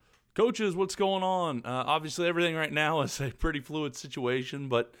Coaches, what's going on? Obviously, everything right now is a pretty fluid situation,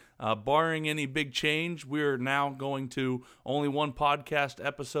 but barring any big change, we're now going to only one podcast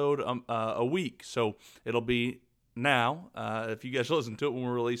episode a week. So it'll be now, if you guys listen to it when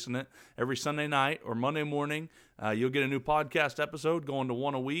we're releasing it, every Sunday night or Monday morning, you'll get a new podcast episode going to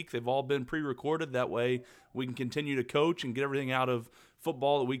one a week. They've all been pre-recorded. That way we can continue to coach and get everything out of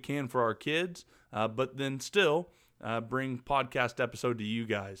football that we can for our kids, but then still bring podcast episode to you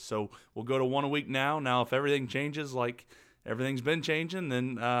guys. So we'll go to one a week now. Now, if everything changes like everything's been changing,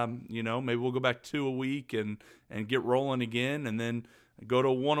 then, maybe we'll go back to 2 a week and get rolling again, and then go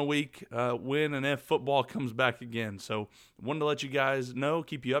to 1 a week when and if football comes back again. So wanted to let you guys know,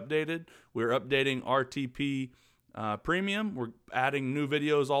 keep you updated. We're updating RTP Premium. We're adding new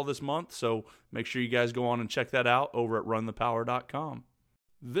videos all this month, so make sure you guys go on and check that out over at runthepower.com.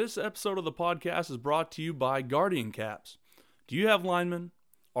 This episode of the podcast is brought to you by Guardian Caps. Do you have linemen?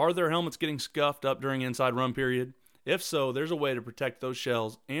 Are their helmets getting scuffed up during inside run period? If so, there's a way to protect those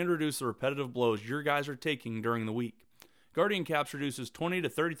shells and reduce the repetitive blows your guys are taking during the week. Guardian Caps reduces 20 to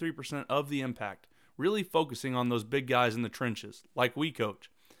 33% of the impact, really focusing on those big guys in the trenches, like we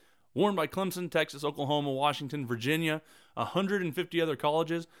coach. Worn by Clemson, Texas, Oklahoma, Washington, Virginia, 150 other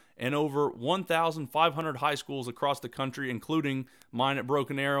colleges, and over 1,500 high schools across the country, including mine at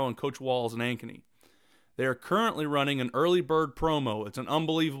Broken Arrow and Coach Walls in Ankeny. They are currently running an early bird promo. It's an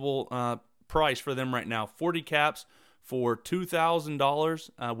unbelievable price for them right now. 40 caps for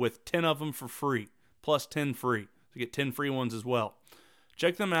 $2,000 with 10 of them for free, plus 10 free. So you get 10 free ones as well.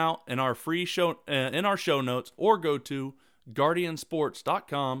 Check them out in our show notes, or go to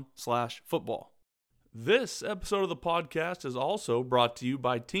guardiansports.com/football. This episode of the podcast is also brought to you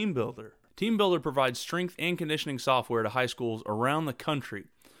by Team Builder. Team Builder provides strength and conditioning software to high schools around the country.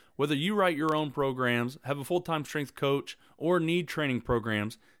 Whether you write your own programs, have a full-time strength coach, or need training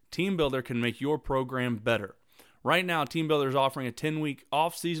programs, Team Builder can make your program better. Right now, Team Builder is offering a 10-week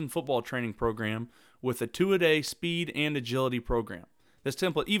off-season football training program with a 2-a-day speed and agility program. This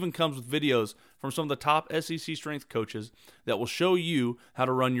template even comes with videos from some of the top SEC strength coaches that will show you how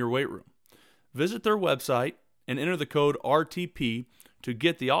to run your weight room. Visit their website and enter the code RTP to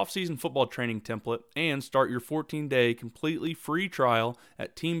get the off-season football training template and start your 14-day completely free trial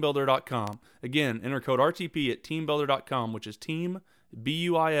at teambuilder.com. Again, enter code RTP at teambuilder.com, which is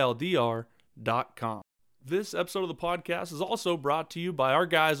teambuildr.com. This episode of the podcast is also brought to you by our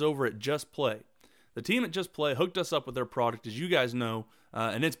guys over at Just Play. The team at Just Play hooked us up with their product, as you guys know,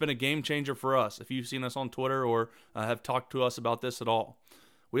 and it's been a game changer for us if you've seen us on Twitter or have talked to us about this at all.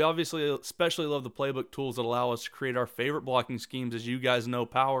 We obviously especially love the playbook tools that allow us to create our favorite blocking schemes, as you guys know: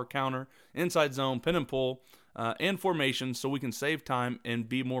 power, counter, inside zone, pin and pull, and formation, so we can save time and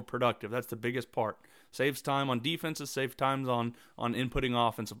be more productive. That's the biggest part. Saves time on defenses, saves times on inputting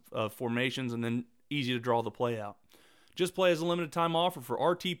offensive formations, and then easy to draw the play out. Just Play is a limited time offer for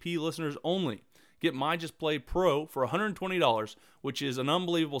RTP listeners only. Get My Just Play Pro for $120, which is an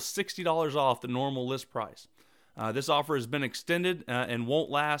unbelievable $60 off the normal list price. This offer has been extended and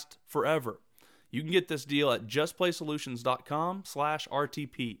won't last forever. You can get this deal at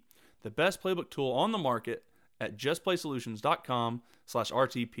justplaysolutions.com/RTP. The best playbook tool on the market at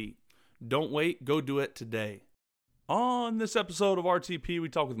justplaysolutions.com/RTP. Don't wait, go do it today. On this episode of RTP, we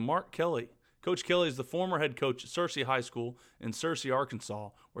talk with Mark Kelly. Coach Kelly is the former head coach at Searcy High School in Searcy, Arkansas,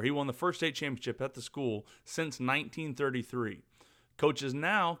 where he won the first state championship at the school since 1933. Coach is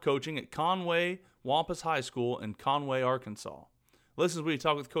now coaching at Conway Wampus High School in Conway, Arkansas. Listen as we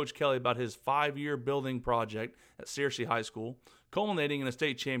talk with Coach Kelly about his 5-year building project at Searcy High School, culminating in a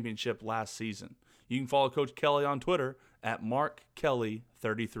state championship last season. You can follow Coach Kelly on Twitter at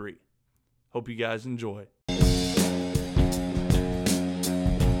MarkKelly33. Hope you guys enjoy.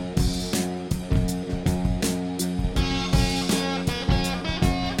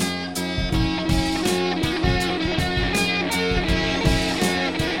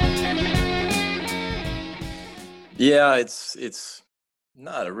 Yeah, it's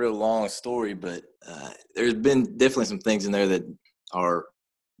not a real long story, but there's been definitely some things in there that are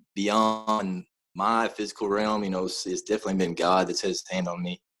beyond my physical realm. It's definitely been God that's had his hand on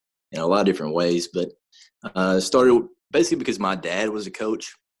me in a lot of different ways. But it started basically because my dad was a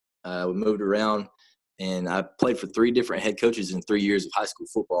coach. We moved around, and I played for 3 different head coaches in 3 years of high school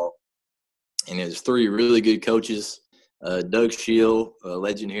football. And it was 3 really good coaches. Doug Shield, a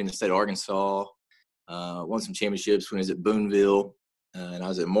legend here in the state of Arkansas, won some championships when he was at Boonville, and I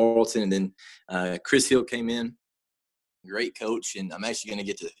was at Morrilton. And then Chris Hill came in, great coach, and I'm actually going to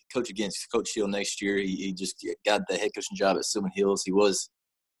get to coach against Coach Hill next year. He just got the head coaching job at Sylvan Hills. He was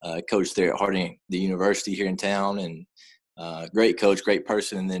coach there at Harding, the university here in town, and great coach, great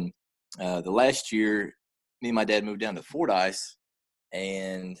person. And then the last year, me and my dad moved down to Fordyce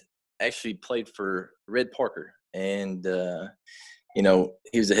and actually played for Red Parker. And,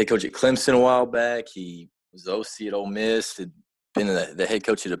 he was the head coach at Clemson a while back. He was the OC at Ole Miss, had been the head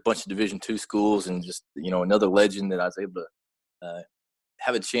coach at a bunch of Division II schools, and just, another legend that I was able to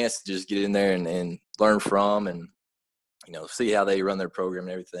have a chance to just get in there and learn from and, see how they run their program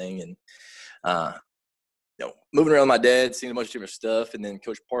and everything. And, moving around with my dad, seeing a bunch of different stuff. And then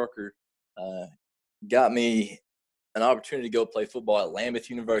Coach Parker got me an opportunity to go play football at Lambuth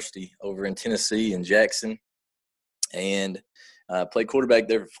University over in Tennessee in Jackson. And played quarterback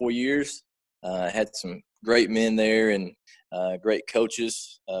there for 4 years. Had some great men there and great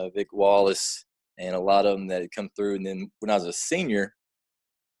coaches, Vic Wallace, and a lot of them that had come through. And then when I was a senior,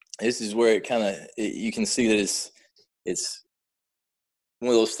 this is where you can see that it's one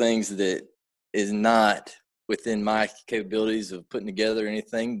of those things that is not within my capabilities of putting together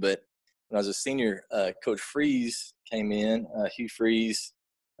anything. But when I was a senior, Coach Freeze came in, Hugh Freeze.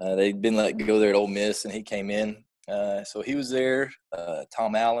 They'd been let go there at Ole Miss, and he came in. So he was there.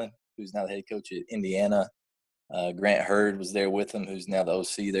 Tom Allen, who's now the head coach at Indiana. Grant Hurd was there with him, who's now the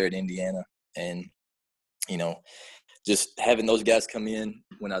OC there at Indiana. And, just having those guys come in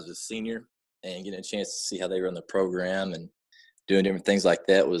when I was a senior and getting a chance to see how they run the program and doing different things like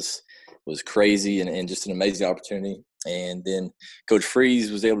that was crazy and just an amazing opportunity. And then Coach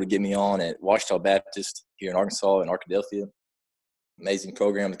Freeze was able to get me on at Ouachita Baptist here in Arkansas, in Arkadelphia. Amazing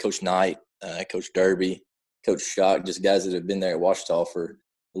program with Coach Knight, Coach Derby, Coach Shock, just guys that have been there at Ouachita for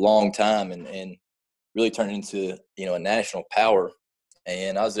a long time and really turned into, a national power.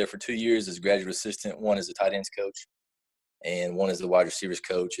 And I was there for 2 years as a graduate assistant, one as a tight ends coach and one as the wide receivers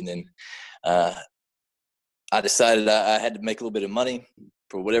coach. And then I decided I had to make a little bit of money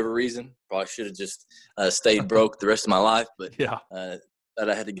for whatever reason. Probably should have just stayed broke the rest of my life, but that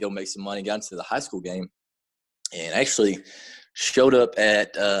I had to go make some money. Got into the high school game and actually showed up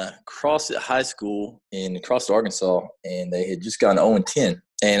at Crossett High School in Crossett, Arkansas, and they had just gotten 0-10.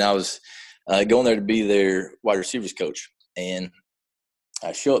 And I was going there to be their wide receivers coach. And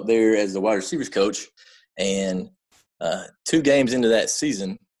I show up there as the wide receivers coach, and 2 games into that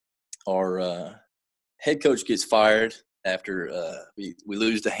season, our head coach gets fired after we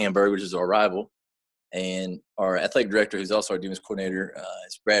lose to Hamburg, which is our rival. And our athletic director, who's also our defense coordinator,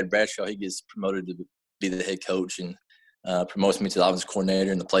 is Brad Bradshaw. He gets promoted to be the head coach and promotes me to the offensive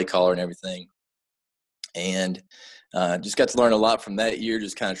coordinator and the play caller and everything. And just got to learn a lot from that year,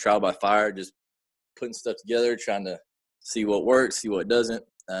 just kind of trial by fire, just putting stuff together, trying to see what works, see what doesn't,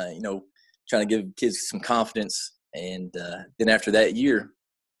 trying to give kids some confidence. And then after that year,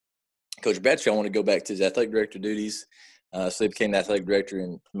 Coach Bradshaw wanted to go back to his athletic director duties. So he became the athletic director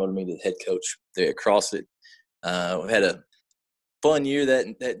and promoted me to the head coach there at CrossFit. We had a fun year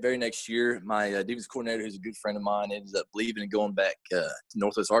that very next year. My defense coordinator, who's a good friend of mine, ended up leaving and going back to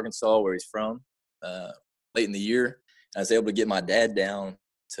Northwest Arkansas, where he's from, late in the year. I was able to get my dad down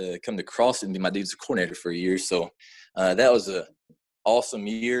to come to CrossFit and be my defensive coordinator for a year. So that was an awesome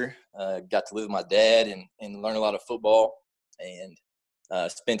year. Got to live with my dad and learn a lot of football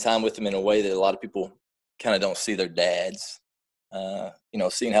and spend time with him in a way that a lot of people kind of don't see their dads.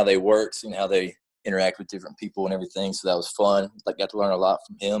 Seeing how they work, seeing how they interact with different people and everything. So that was fun. I got to learn a lot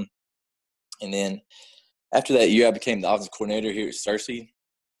from him. And then after that year, I became the offensive coordinator here at Searcy.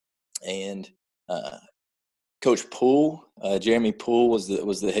 And Coach Poole, Jeremy Poole, was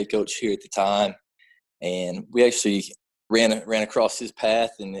the head coach here at the time. And we actually ran across his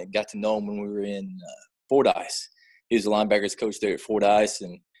path and got to know him when we were in Fordyce. He was the linebackers coach there at Fordyce,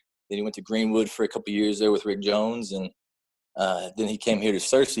 and then he went to Greenwood for a couple of years there with Rick Jones, and then he came here to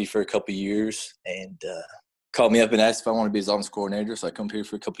Searcy for a couple of years and called me up and asked if I wanted to be his offensive coordinator. So I come here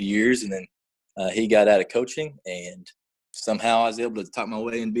for a couple of years, and then he got out of coaching, and somehow I was able to talk my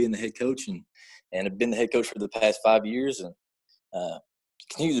way into being the head coach, and have been the head coach for the past 5 years, and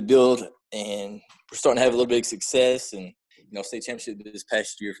continue to build. And we're starting to have a little bit of success, and state championship this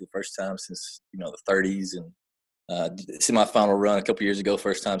past year for the first time since the 30s, and semifinal run a couple years ago,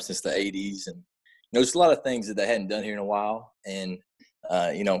 first time since the 80s, and there's a lot of things that they hadn't done here in a while, and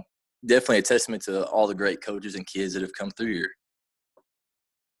definitely a testament to all the great coaches and kids that have come through here.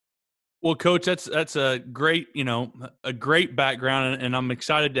 Well, Coach, that's a great background, and I'm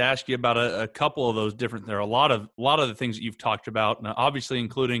excited to ask you about a couple of those different. There are a lot of the things that you've talked about, obviously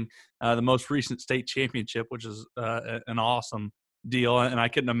including the most recent state championship, which is an awesome deal. And I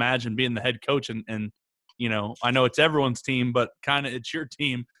couldn't imagine being the head coach, and I know it's everyone's team, but kind of it's your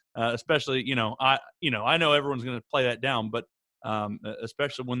team, especially I know everyone's going to play that down, but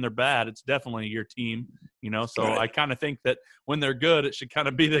especially when they're bad. It's definitely your team, So Right. I kind of think that when they're good, it should kind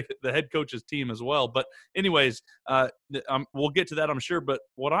of be the head coach's team as well. But anyways, we'll get to that, I'm sure. But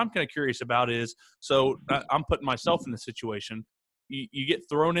what I'm kind of curious about is, so I'm putting myself in the situation. You get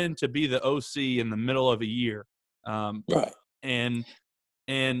thrown in to be the OC in the middle of a year, Right. and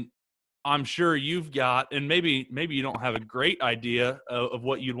I'm sure you've got, and maybe you don't have a great idea of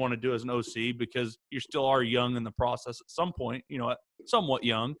what you'd want to do as an OC because you still are young in the process at some point, somewhat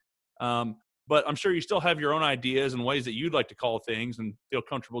young. But I'm sure you still have your own ideas and ways that you'd like to call things and feel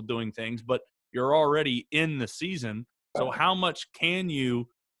comfortable doing things, but you're already in the season. So how much can you,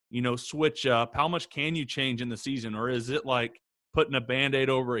 switch up? How much can you change in the season? Or is it like putting a Band-Aid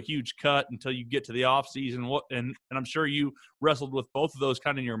over a huge cut until you get to the off season? And I'm sure you wrestled with both of those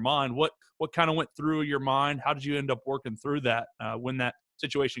kind of in your mind. What kind of went through your mind? How did you end up working through that when that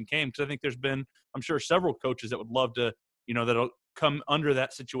situation came? Because I think there's been, I'm sure, several coaches that would love to, that'll come under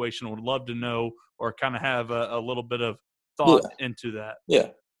that situation would love to know or kind of have a little bit of thought into that. Yeah,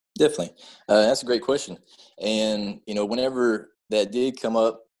 definitely. That's a great question. And, whenever that did come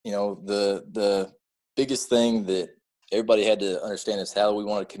up, the biggest thing that everybody had to understand is how we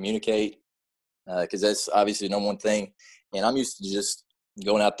want to communicate, because that's obviously the number one thing. And I'm used to just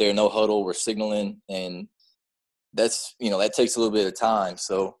going out there, no huddle, we're signaling, and that's, that takes a little bit of time.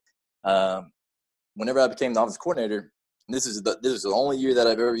 So whenever I became the offensive coordinator, this is the only year that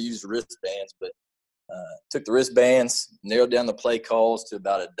I've ever used wristbands, but took the wristbands, narrowed down the play calls to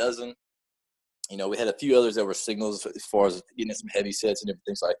about a dozen. We had a few others that were signals as far as getting some heavy sets and different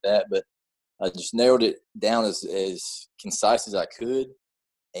things like that, but I just narrowed it down as concise as I could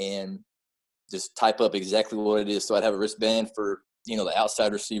and just type up exactly what it is. So I'd have a wristband for, the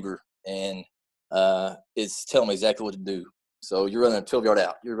outside receiver, and it's telling me exactly what to do. So you're running a 12-yard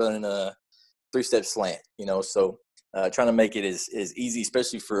out. You're running a 3-step slant, so trying to make it as easy,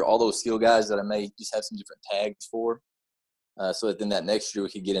 especially for all those skill guys that I may just have some different tags for, so that then that next year we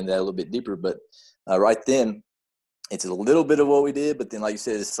could get into that a little bit deeper. But right then, it's a little bit of what we did, but then, like you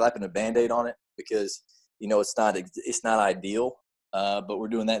said, it's slapping a Band-Aid on it because, it's not ideal, but we're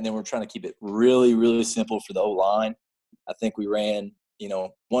doing that, and then we're trying to keep it really, really simple for the O-line. I think we ran,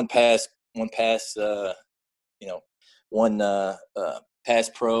 one pass, one pass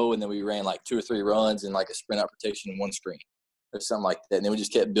pro, and then we ran like 2 or 3 runs and like a sprint out protection and one screen or something like that. And then we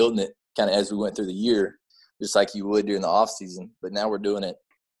just kept building it kind of as we went through the year, just like you would during the off season. But now we're doing it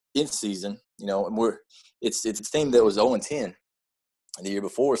in season, and it's a team that was 0-10 the year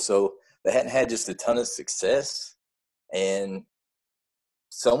before, so they hadn't had just a ton of success, and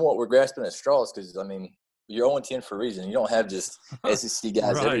somewhat we're grasping at straws because you're 0-10 for a reason. You don't have just SEC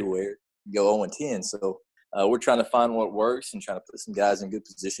guys Right. everywhere go 0-10. So we're trying to find what works and trying to put some guys in good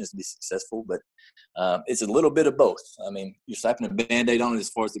positions to be successful. But it's a little bit of both. You're slapping a Band-Aid on it as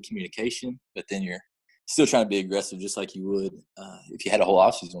far as the communication, but then you're still trying to be aggressive just like you would if you had a whole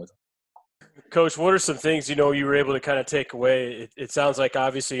offseason with them. Coach, what are some things, you were able to kind of take away? It sounds like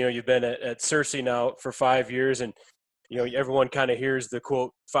obviously, you've been at Searcy now for 5 years, and everyone kind of hears the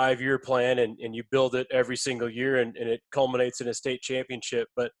quote 5-year plan and you build it every single year and it culminates in a state championship.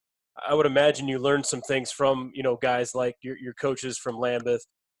 But I would imagine you learned some things from, guys like your coaches from Lambeth,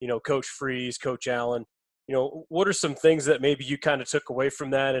 Coach Freeze, Coach Allen. What are some things that maybe you kind of took away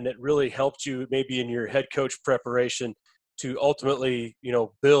from that and it really helped you maybe in your head coach preparation to ultimately,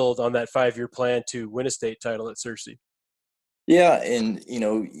 build on that 5-year plan to win a state title at Searcy? Yeah, and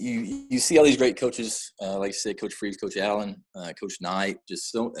you see all these great coaches, like I said, Coach Freeze, Coach Allen, Coach Knight,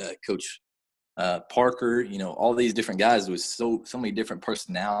 just Coach Parker. All these different guys with so many different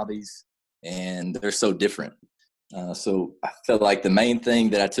personalities, and they're so different. So I felt like the main thing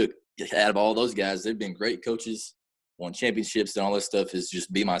that I took out of all those guys, they've been great coaches, won championships, and all this stuff, is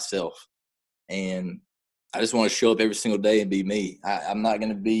just be myself. And I just want to show up every single day and be me. I'm not going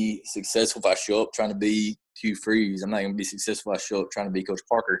to be successful if I show up trying to be Hugh Freeze. I'm not going to be successful if I show up trying to be Coach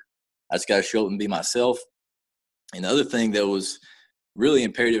Parker. I just got to show up and be myself. And the other thing that was really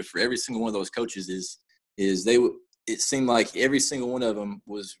imperative for every single one of those coaches is it seemed like every single one of them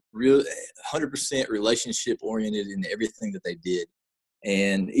was real 100% relationship oriented in everything that they did.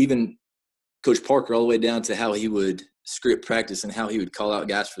 And even Coach Parker, all the way down to how he would script practice and how he would call out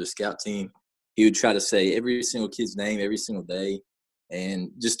guys for the scout team. He would try to say every single kid's name every single day, and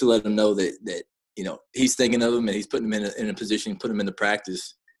just to let them know that he's thinking of them and he's putting them in a position, put them into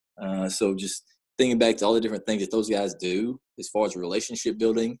practice. So just thinking back to all the different things that those guys do as far as relationship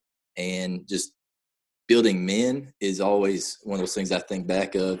building and just building men is always one of those things I think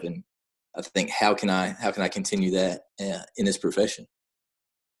back of, and I think how can I continue that in this profession?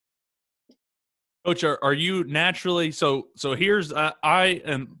 Coach, are you naturally so here's I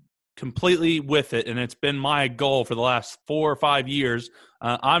am completely with it, and it's been my goal for the last 4 or 5 years.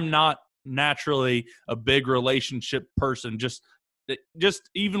 I'm not naturally a big relationship person. Just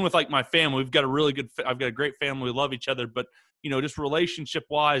even with like my family, we've got a really good. I've got a great family. We love each other, but just relationship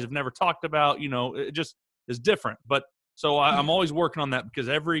wise, I've never talked about. It just is different. But so I'm Mm. always working on that because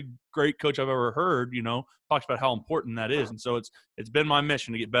every great coach I've ever heard, talks about how important that is, and so it's been my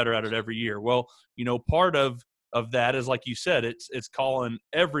mission to get better at it every year. Well, part of that is like you said, it's calling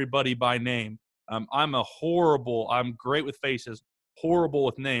everybody by name. I'm great with faces, horrible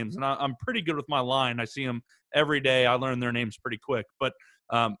with names, and I'm pretty good with my line. I see them every day. I learn their names pretty quick. But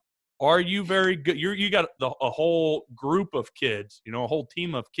um, are you very good? You got a whole group of kids, a whole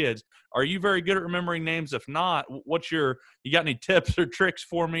team of kids. Are you very good at remembering names? If not, you got any tips or tricks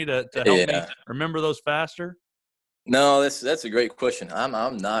for me to help me Yeah. remember those faster? No, that's a great question.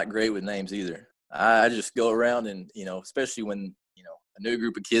 I'm not great with names either. I just go around and especially when a new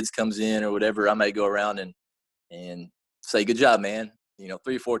group of kids comes in or whatever, I may go around and say good job, man.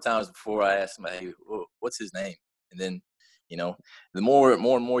 3 or 4 times before I ask somebody, hey, what's his name? And then you know the more and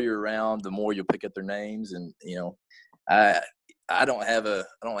more you're around, the more you'll pick up their names. And I I don't have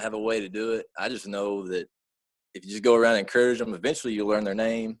a way to do it. I just know that if you just go around and encourage them, eventually you'll learn their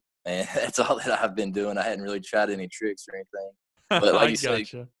name. And that's all that I've been doing. I hadn't really tried any tricks or anything. But like I you say,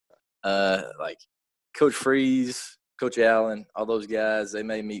 gotcha. like Coach Freeze, Coach Allen, all those guys, they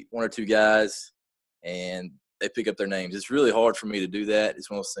may meet 1 or 2 guys and they pick up their names. It's really hard for me to do that. It's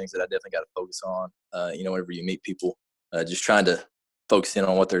one of those things that I definitely got to focus on. Whenever you meet people, just trying to focus in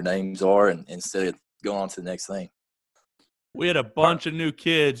on what their names are and instead of going on to the next thing. We had a bunch of new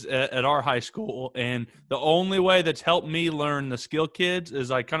kids at our high school, and the only way that's helped me learn the skill kids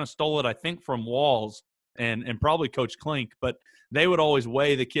is I kind of stole it, I think, from Walls and probably Coach Klink, but they would always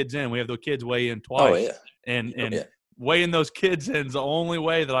weigh the kids in. We have the kids weigh in Oh twice, yeah, and yeah, weighing those kids in is the only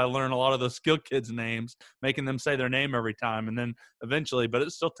way that I learn a lot of those skill kids' names, making them say their name every time, and then eventually, but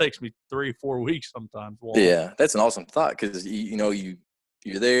it still takes me 3 or 4 weeks sometimes. Walls. yeah. That's an awesome thought because you're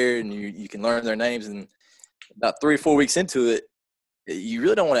there and you can learn their names, and about 3 or 4 weeks into it, you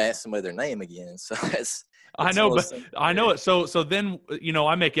really don't want to ask somebody their name again. So I it's know, one of those but things. I know Yeah, it. So then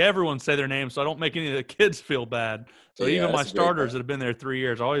I make everyone say their name, so I don't make any of the kids feel bad. So yeah, even my that's a great starters point. that have been there 3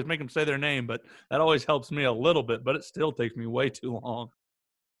 years, I always make them say their name, but that always helps me a little bit. But it still takes me way too long.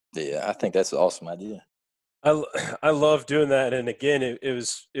 Yeah, I think that's an awesome idea. I love doing that, and again, it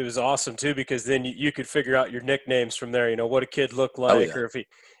was awesome too because then you could figure out your nicknames from there. What a kid looked Oh like, yeah, or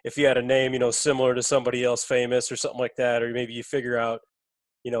if he had a name, similar to somebody else famous or something like that, or maybe you figure out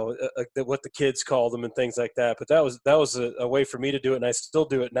what the kids call them and things like that. But that was a way for me to do it, and I still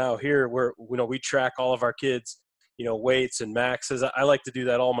do it now here, where we track all of our kids, weights and maxes. I like to do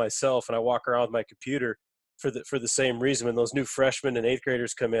that all myself, and I walk around with my computer for the same reason. When those new freshmen and eighth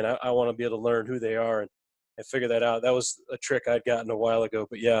graders come in, I want to be able to learn who they are and figure that out. That was a trick I'd gotten a while ago,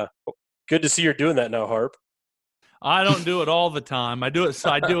 but yeah, good to see you're doing that now, Harp. I don't do it all the time. I do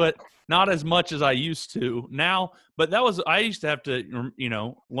it not as much as I used to now, but I used to have to,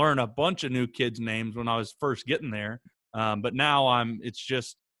 learn a bunch of new kids' names when I was first getting there. But now it's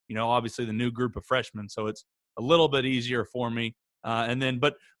just, obviously the new group of freshmen. So it's a little bit easier for me.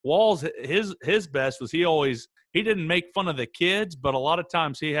 But Walls, his best was he didn't make fun of the kids, but a lot of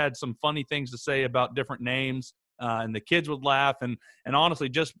times he had some funny things to say about different names. And the kids would laugh. And honestly,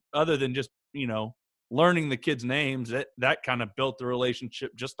 just other than just, learning the kids' names, that kind of built the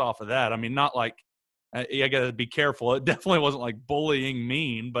relationship just off of that. I mean, not like I got to be careful. It definitely wasn't like bullying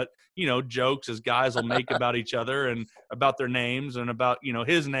mean, but jokes as guys will make about each other and about their names and about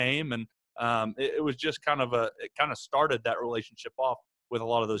his name, and it was just it kind of started that relationship off with a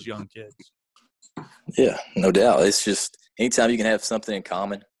lot of those young kids. yeah, no doubt. It's just anytime you can have something in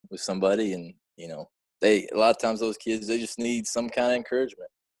common with somebody, and they a lot of times those kids they just need some kind of encouragement,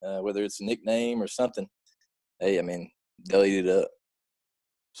 whether it's a nickname or something. Hey, I mean, they'll eat it up.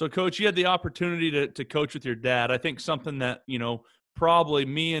 So, Coach, you had the opportunity to coach with your dad. I think something that, probably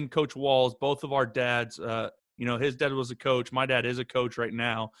me and Coach Walls, both of our dads, his dad was a coach. My dad is a coach right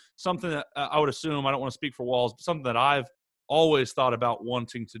now. Something that I would assume, I don't want to speak for Walls, but something that I've always thought about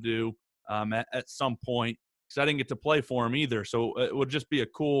wanting to do at some point because I didn't get to play for him either. So it would just be a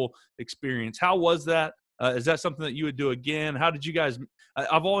cool experience. How was that? Is that something that you would do again? How did you guys –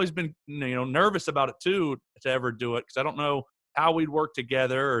 I've always been, nervous about it too to ever do it because I don't know how we'd work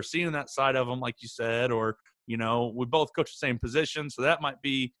together or seeing that side of them, like you said, or, we both coach the same position. So that might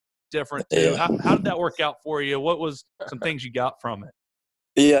be different too. Yeah, How did that work out for you? What was some things you got from it?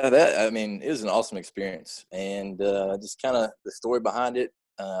 yeah. That I mean, it was an awesome experience, and just kind of the story behind it.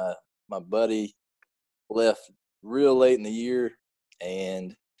 My buddy left real late in the year,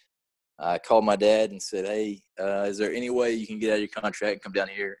 and I called my dad and said, "Hey, is there any way you can get out of your contract and come down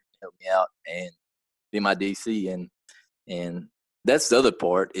here and help me out and be my DC?" And that's the other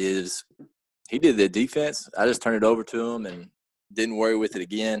part is he did the defense. I just turned it over to him and didn't worry with it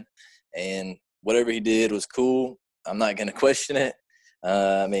again. And whatever he did was cool. I'm not going to question it.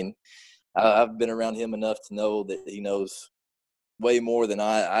 I mean, I've been around him enough to know that he knows way more than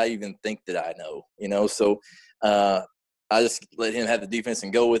I even think that I know, you know. So I just let him have the defense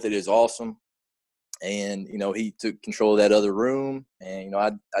and go with it. It was awesome. And, you know, he took control of that other room. And, you know,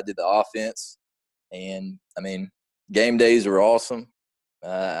 I did the offense. And, I mean, game days were awesome.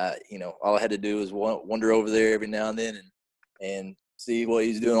 You know, all I had to do was wander over there every now and then and see what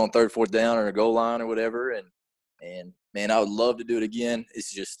he's doing on third, fourth down or a goal line or whatever. And man, I would love to do it again.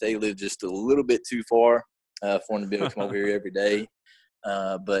 It's just they live just a little bit too far for him to be able to come over here every day.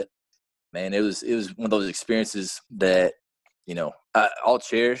 But man, it was one of those experiences that, you know, I'll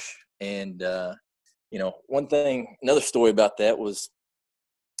cherish. And you know, another story about that was,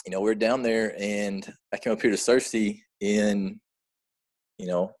 you know, we were down there and I came up here to Searcy in, you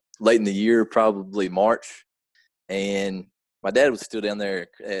know, late in the year, probably March. And my dad was still down there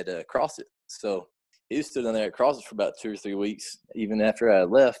at CrossFit. So he was still down there at CrossFit for about 2 or 3 weeks, even after I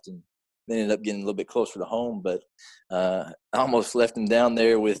left, and then ended up getting a little bit closer to home. But I almost left him down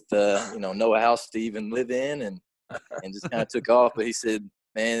there with, you know, no house to even live in and just kind of took off. But he said,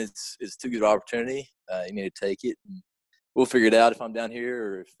 man, it's too good an opportunity. You need to take it. And we'll figure it out if I'm down here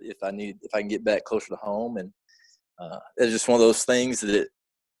or if I can get back closer to home. And it's just one of those things that,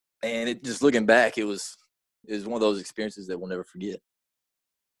 man, it just looking back, it was one of those experiences that we'll never forget.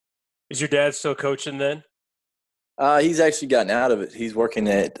 Is your dad still coaching then? He's actually gotten out of it. He's working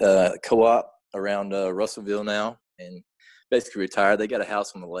at co-op around Russellville now and basically retired. They got a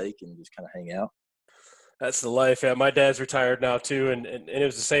house on the lake and just kind of hang out. That's the life. Yeah, my dad's retired now too, and it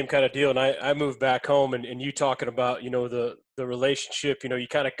was the same kind of deal. And I moved back home, and you talking about, you know, the relationship, you know, you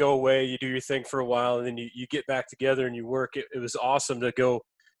kind of go away, you do your thing for a while, and then you get back together and you work. It was awesome to go,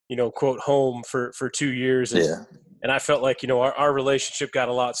 you know, quote, home for 2 years. And I felt like, you know, our relationship got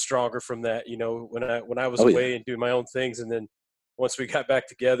a lot stronger from that, you know, when I was away and doing my own things. And then once we got back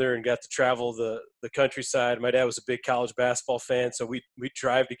together and got to travel the countryside, my dad was a big college basketball fan. So we'd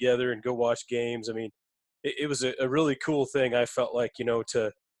drive together and go watch games. I mean, it was a really cool thing. I felt like, you know,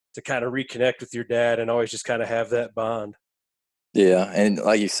 to kind of reconnect with your dad and always just kind of have that bond. Yeah. And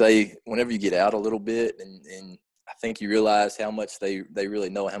like you say, whenever you get out a little bit and I think you realize how much they really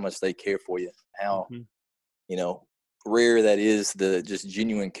know how much they care for you, how, you know, rare that is, the just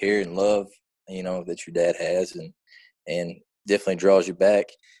genuine care and love, you know, that your dad has and definitely draws you back.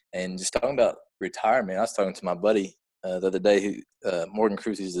 And just talking about retirement, I was talking to my buddy the other day, Morgan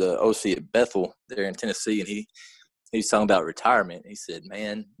Cruz, he's the OC at Bethel there in Tennessee, and he's talking about retirement. He said,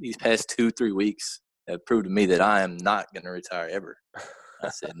 man, these past 2-3 weeks have proved to me that I am not going to retire ever. I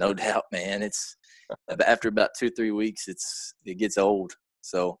said, no doubt, man. It's after about 2-3 weeks, it gets old.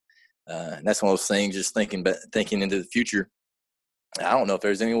 So and that's one of those things, just thinking into the future. I don't know if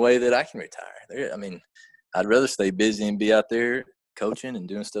there's any way that I can retire. I mean, I'd rather stay busy and be out there coaching and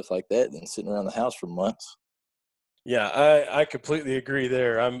doing stuff like that than sitting around the house for months. Yeah, I completely agree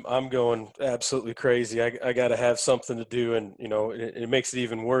there. I'm going absolutely crazy. I got to have something to do, and you know, it makes it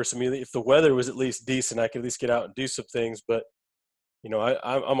even worse. I mean, if the weather was at least decent, I could at least get out and do some things. But you know,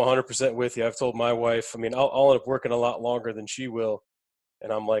 I'm 100% with you. I've told my wife. I mean, I'll end up working a lot longer than she will,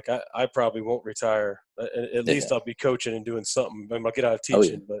 and I'm like, I probably won't retire. At least I'll be coaching and doing something. I mean, I'll get out of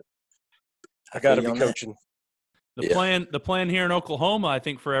teaching, but I got to be coaching. The plan here in Oklahoma, I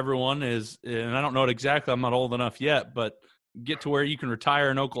think, for everyone is, and I don't know it exactly, I'm not old enough yet, but get to where you can retire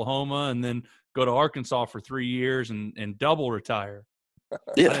in Oklahoma and then go to Arkansas for 3 years and double retire.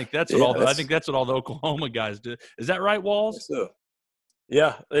 Yeah. I think that's what all the Oklahoma guys do. Is that right, Walls? So.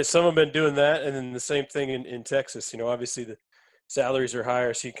 Yeah, some have been doing that, and then the same thing in Texas. You know, obviously the salaries are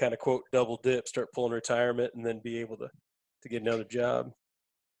higher, so you kind of quote double dip, start pulling retirement, and then be able to get another job.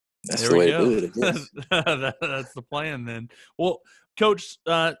 That's the way to do it, I guess. That's the plan then. Well, Coach,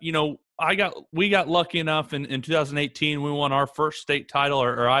 you know, we got lucky enough in 2018. We won our first state title,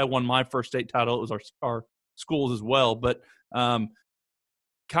 or I won my first state title. It was our schools as well, but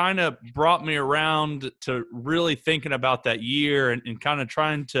kind of brought me around to really thinking about that year and kind of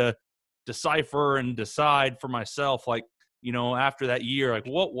trying to decipher and decide for myself, like, you know, after that year, like,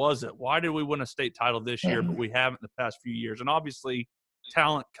 what was it? Why did we win a state title this year, but we haven't the past few years? And obviously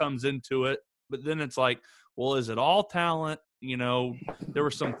talent comes into it, but then it's like, well, is it all talent there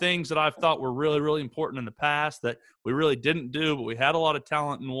were some things that I thought were really, really important in the past that we really didn't do, but we had a lot of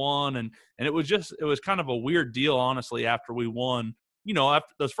talent and won. And it was kind of a weird deal, honestly, after we won.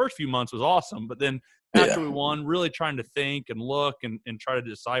 After those first few months was awesome, but then after we won, really trying to think and look and try to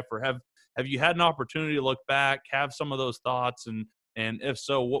decipher. Have you had an opportunity to look back, have some of those thoughts, and if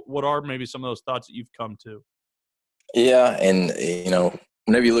so, what are maybe some of those thoughts that you've come to? Yeah, and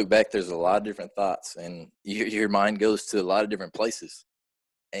whenever you look back, there's a lot of different thoughts, and your mind goes to a lot of different places.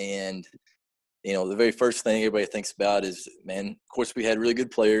 And the very first thing everybody thinks about is, man, of course we had really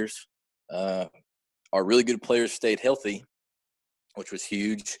good players. Our really good players stayed healthy, which was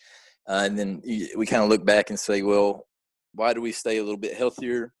huge. And then we kind of look back and say, well, why do we stay a little bit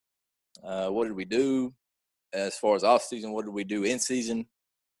healthier? What did we do as far as off season? What did we do in season?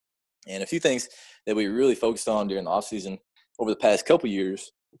 And a few things that we really focused on during the off season over the past couple of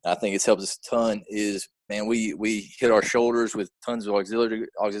years, I think it's helped us a ton, is, man, we hit our shoulders with tons of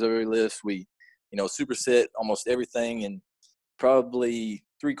auxiliary lifts. We, superset almost everything, and probably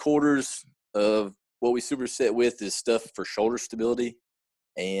 3/4 of what we superset with is stuff for shoulder stability.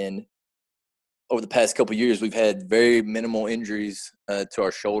 And over the past couple of years, we've had very minimal injuries to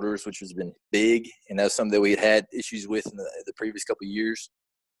our shoulders, which has been big, and that's something that we had issues with in the previous couple of years.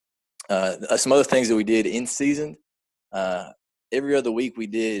 Some other things that we did in season, every other week we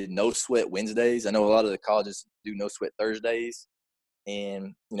did no sweat Wednesdays. I know a lot of the colleges do no sweat Thursdays,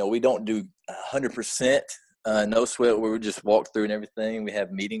 and we don't do 100% no sweat where we just walk through and everything. We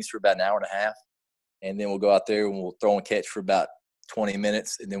have meetings for about an hour and a half, and then we'll go out there and we'll throw and catch for about 20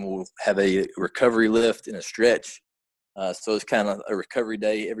 minutes, and then we'll have a recovery lift and a stretch. So it's kind of a recovery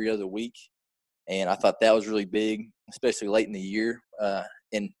day every other week, and I thought that was really big, especially late in the year.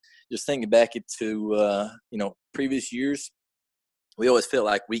 And just thinking back into previous years, we always felt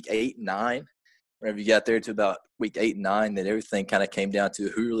like week 8 and 9, whenever you got there to about week 8 and 9, that everything kind of came down to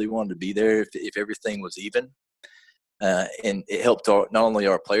who really wanted to be there, if everything was even. And it helped not only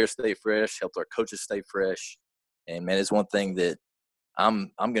our players stay fresh, helped our coaches stay fresh. And man, it's one thing that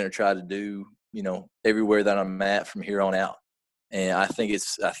I'm going to try to do, everywhere that I'm at from here on out. And I think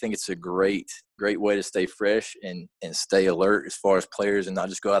it's a great way to stay fresh and stay alert as far as players, and not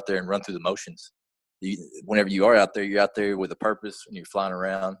just go out there and run through the motions. Whenever you are out there, you're out there with a purpose and you're flying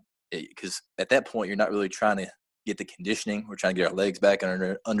around, because at that point you're not really trying to get the conditioning. We're trying to get our legs back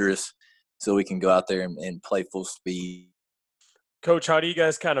under us so we can go out there and play full speed. Coach, how do you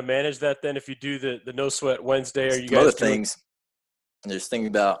guys kind of manage that then if you do the no sweat Wednesday? Are you Some guys other things? There's thinking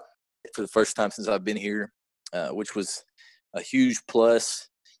about, for the first time since I've been here, which was a huge plus.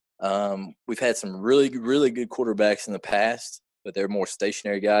 We've had some really, really good quarterbacks in the past, but they're more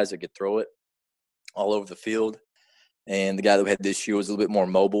stationary guys that could throw it all over the field. And the guy that we had this year was a little bit more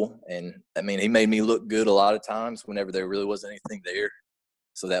mobile. And, I mean, he made me look good a lot of times whenever there really wasn't anything there.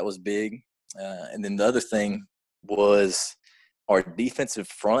 So that was big. And then the other thing was our defensive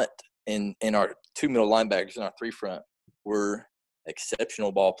front and our 2 middle linebackers and our 3 front were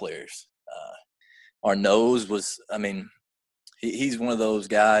exceptional ball players. Our nose was, he's one of those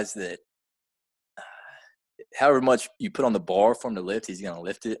guys that however much you put on the bar for him to lift, he's going to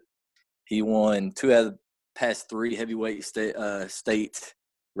lift it. He won 2 out of the past 3 heavyweight state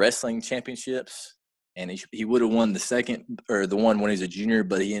wrestling championships, and he would have won the one when he was a junior,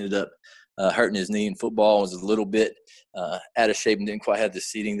 but he ended up hurting his knee in football, was a little bit out of shape and didn't quite have the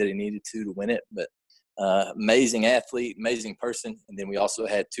seating that he needed to win it. But amazing athlete, amazing person. And then we also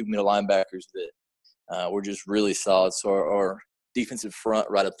had 2 middle linebackers that were just really solid. So our defensive front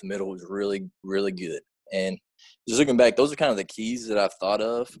right up the middle was really, really good. And just looking back, those are kind of the keys that I've thought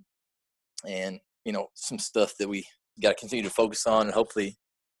of, and some stuff that we got to continue to focus on, and hopefully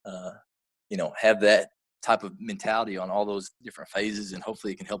have that type of mentality on all those different phases, and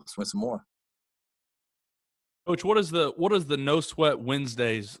hopefully it can help us win some more. Coach, what does the no sweat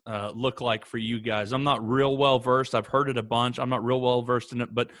Wednesdays look like for you guys? I'm not real well versed. I've heard it a bunch. I'm not real well versed in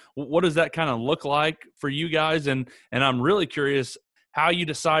it, but what does that kind of look like for you guys? And I'm really curious how you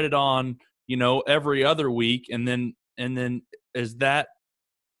decided on every other week, and then is that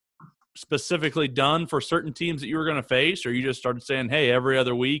specifically done for certain teams that you were going to face, or you just started saying, hey, every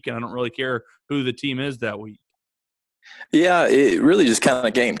other week, and I don't really care who the team is that week? Yeah, it really just kind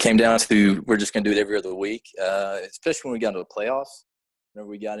of came down to we're just going to do it every other week, especially when we got into the playoffs. Whenever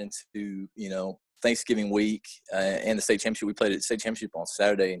we got into, Thanksgiving week and the state championship, we played at the state championship on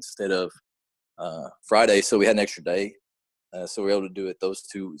Saturday instead of Friday, so we had an extra day. So we were able to do it those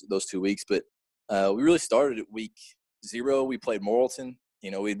two weeks. But we really started at week 0. We played Morrilton.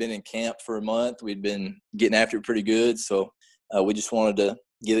 We'd been in camp for a month. We'd been getting after it pretty good. So we just wanted to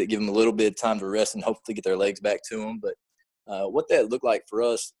give them a little bit of time to rest and hopefully get their legs back to them. But What that looked like for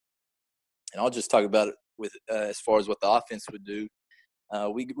us, and I'll just talk about it with as far as what the offense would do.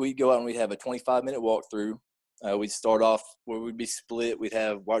 We go out and we have a 25-minute walkthrough. We'd start off where we'd be split. We'd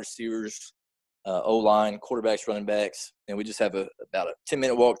have wide receivers, O-line, quarterbacks, running backs, and we just have about a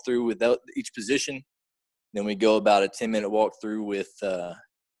 10-minute walkthrough with each position. Then we go about a 10-minute walkthrough with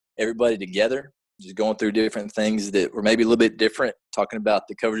everybody together, just going through different things that were maybe a little bit different, talking about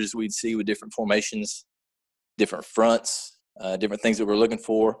the coverages we'd see with different formations, different fronts, different things that we're looking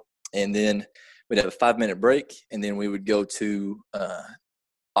for. And then we'd have a 5-minute break, and then we would go to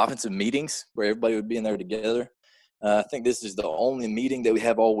offensive meetings where everybody would be in there together. I think this is the only meeting that we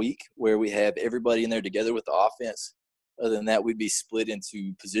have all week where we have everybody in there together with the offense. Other than that, we'd be split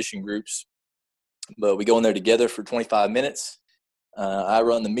into position groups. But we go in there together for 25 minutes. I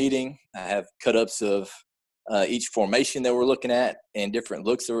run the meeting. I have cut-ups of each formation that we're looking at and different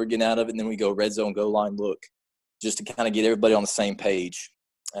looks that we're getting out of it. And then we go red zone, goal line look, just to kind of get everybody on the same page.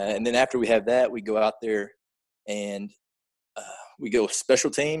 And then after we have that, we go out there and we go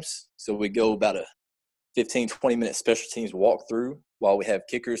special teams. So we go about a 15, 20-minute special teams walkthrough while we have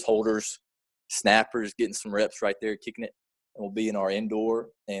kickers, holders, snappers getting some reps right there, kicking it. And we'll be in our indoor,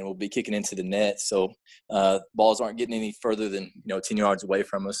 and we'll be kicking into the net. So balls aren't getting any further than 10 yards away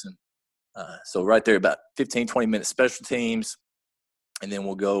from us. And so right there, about 15, 20-minute special teams. And then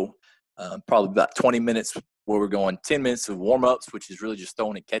we'll go probably about 20 minutes where we're going 10 minutes of warm-ups, which is really just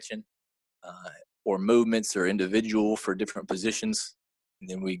throwing and catching, or movements or individual for different positions. And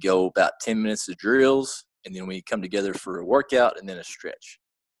then we go about 10 minutes of drills, and then we come together for a workout and then a stretch.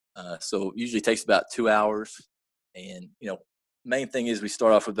 So it usually takes about 2 hours. And, main thing is we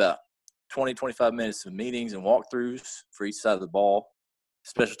start off with about 20, 25 minutes of meetings and walkthroughs for each side of the ball,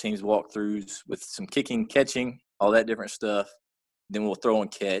 special teams walkthroughs with some kicking, catching, all that different stuff. Then we'll throw and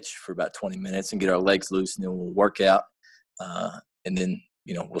catch for about 20 minutes and get our legs loose, and then we'll work out. And then,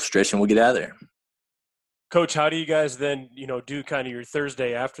 we'll stretch and we'll get out of there. Coach, how do you guys then, do kind of your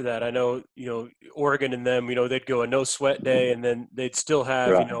Thursday after that? I know, Oregon and them, they'd go a no sweat day, and then they'd still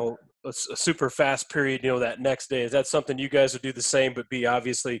have, Right. A super fast period, that next day. Is that something you guys would do the same, but be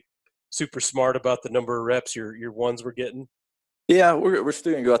obviously super smart about the number of reps your ones were getting? Yeah, we're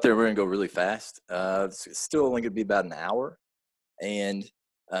still going to go out there and we're going to go really fast. It's still only going to be about an hour. And,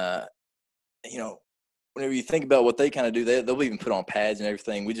 whenever you think about what they kind of do, they'll even put on pads and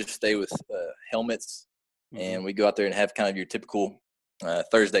everything. We just stay with helmets. And we go out there and have kind of your typical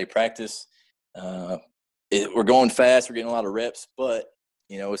Thursday practice. We're going fast. We're getting a lot of reps, but,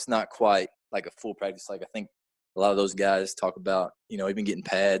 it's not quite like a full practice. Like I think a lot of those guys talk about, even getting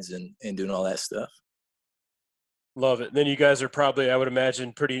pads and doing all that stuff. Love it. Then you guys are probably, I would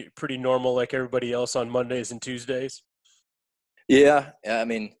imagine, pretty normal like everybody else on Mondays and Tuesdays. Yeah. I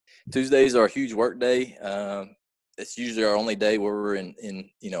mean, Tuesdays are a huge work day. It's usually our only day where we're in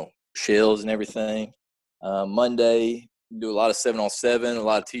shells and everything. Monday, we do a lot of 7-on-7, a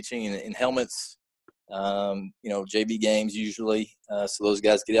lot of teaching in helmets, JV games usually. So those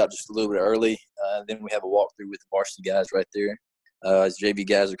guys get out just a little bit early. Then we have a walkthrough with the varsity guys right there as JV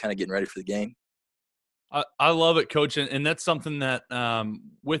guys are kind of getting ready for the game. I love it, Coach, and that's something that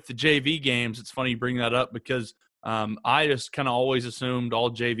with the JV games, it's funny you bring that up because I just kind of always assumed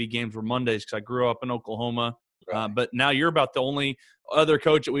all JV games were Mondays because I grew up in Oklahoma. Right. But now you're about the only other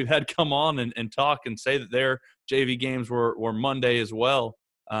coach that we've had come on and talk and say that their JV games were Monday as well.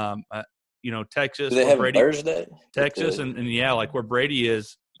 Texas. Do they have Brady, Thursday? Texas, and yeah, like where Brady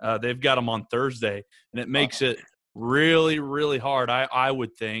is, they've got them on Thursday, and it makes it really, really hard. I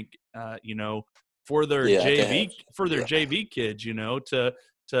would think, for their JV kids,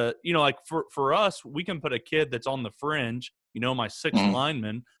 to like for us, we can put a kid that's on the fringe. My sixth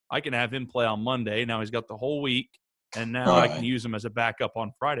lineman, I can have him play on Monday. Now he's got the whole week, and now I can use him as a backup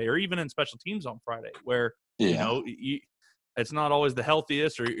on Friday, or even in special teams on Friday, where it's not always the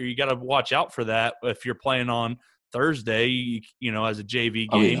healthiest, or you got to watch out for that. If you're playing on Thursday, as a JV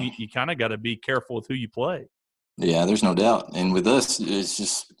game, you kind of got to be careful with who you play. Yeah, there's no doubt. And with us, it's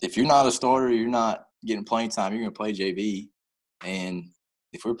just if you're not a starter, you're not getting playing time, you're going to play JV. And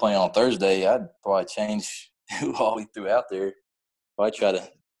if we're playing on Thursday, I'd probably change who all we threw out there. Probably try to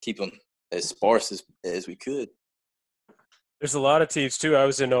keep them as sparse as we could. There's a lot of teams, too. I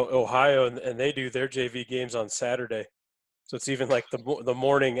was in Ohio, and they do their JV games on Saturday. So it's even like the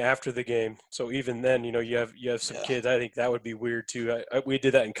morning after the game. So even then, you have some kids. I think that would be weird, too. We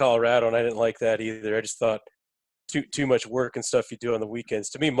did that in Colorado, and I didn't like that either. I just thought too much work and stuff you do on the weekends.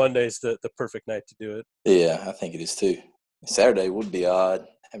 To me, Monday's the perfect night to do it. Yeah, I think it is, too. Saturday would be odd,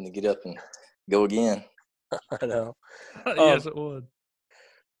 having to get up and go again. I know. Yes, it would.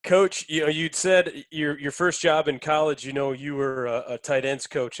 Coach, you'd said your first job in college, you were a tight ends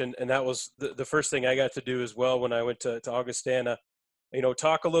coach, and that was the first thing I got to do as well when I went to Augustana.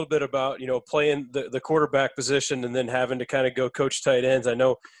 Talk a little bit about, playing the quarterback position and then having to kind of go coach tight ends. I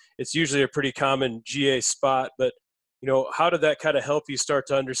know it's usually a pretty common GA spot, but, how did that kind of help you start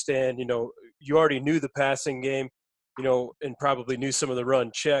to understand, you already knew the passing game, and probably knew some of the run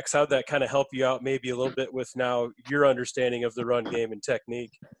checks. How did that kind of help you out maybe a little bit with now your understanding of the run game and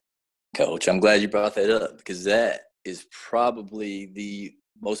technique? Coach, I'm glad you brought that up because that is probably the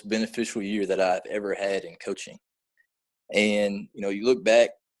most beneficial year that I've ever had in coaching. And, you look back,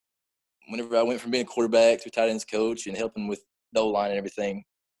 whenever I went from being a quarterback to a tight ends coach and helping with the O-line and everything,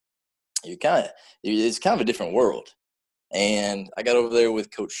 it's kind of a different world. And I got over there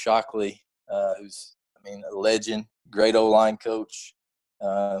with Coach Shockley, who's, a legend, great O-line coach,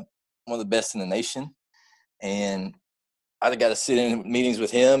 one of the best in the nation. And I got to sit in meetings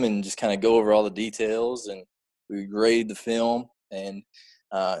with him and just kind of go over all the details, and we grade the film and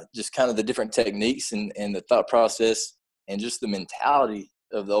just kind of the different techniques and the thought process and just the mentality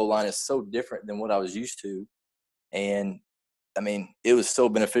of the O-line is so different than what I was used to. And, it was so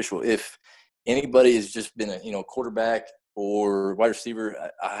beneficial. If anybody has just been a quarterback or wide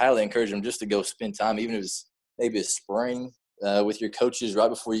receiver, I highly encourage them just to go spend time, even if it's maybe a spring with your coaches right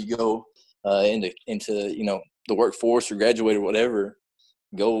before you go into the workforce or graduate or whatever.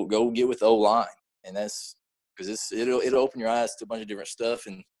 Go get with the O-line, and that's because it'll open your eyes to a bunch of different stuff.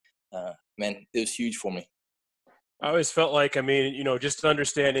 And it was huge for me. I always felt like, just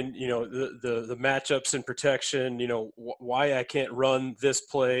understanding, the matchups and protection, why I can't run this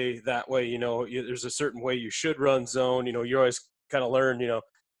play that way. There's a certain way you should run zone. You always kind of learn,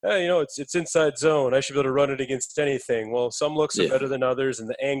 hey, it's inside zone. I should be able to run it against anything. Well, some looks are better than others, and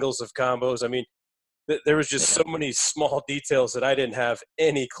the angles of combos. There was just so many small details that I didn't have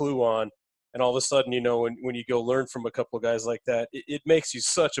any clue on. And all of a sudden, when you go learn from a couple of guys like that, it makes you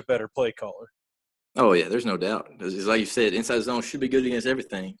such a better play caller. Oh, yeah, there's no doubt. It's like you said, inside zone should be good against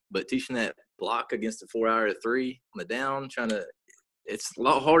everything. But teaching that block against a 4 3 on the down, it's a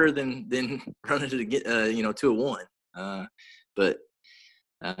lot harder than running to get, to a 1. But,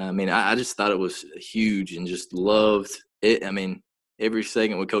 I just thought it was huge and just loved it. Every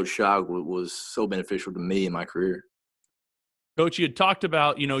second with Coach Shock was so beneficial to me in my career. Coach, you had talked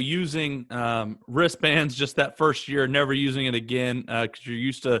about, using wristbands just that first year, never using it again because you're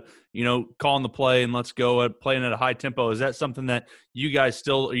used to, calling the play and let's go playing at a high tempo. Is that something that are you guys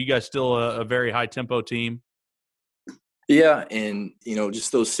still a very high tempo team? Yeah, and,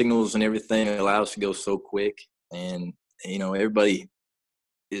 just those signals and everything allow us to go so quick. And, everybody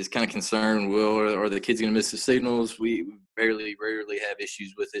is kind of concerned, are the kids going to miss the signals? We rarely have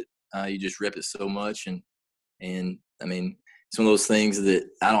issues with it. You just rep it so much. And it's one of those things that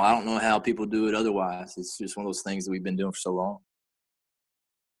I don't know how people do it otherwise. It's just one of those things that we've been doing for so long.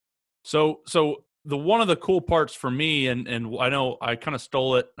 So one of the cool parts for me, and I know I kind of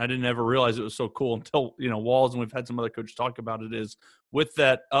stole it. I didn't ever realize it was so cool until, Walls, and we've had some other coaches talk about it, is with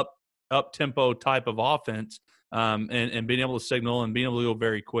that up tempo type of offense and being able to signal and being able to go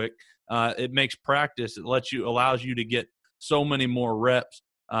very quick. It makes practice. It allows you to get so many more reps.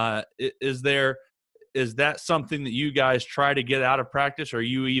 Is that something that you guys try to get out of practice? Are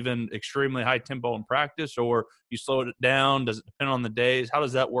you even extremely high tempo in practice, or you slow it down? Does it depend on the days? How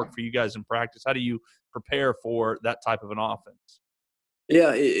does that work for you guys in practice? How do you prepare for that type of an offense?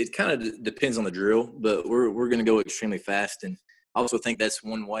 Yeah, it kind of depends on the drill, but we're going to go extremely fast. And I also think that's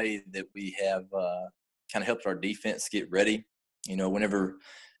one way that we have kind of helped our defense get ready. Whenever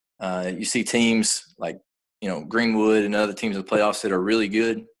you see teams like, Greenwood and other teams in the playoffs that are really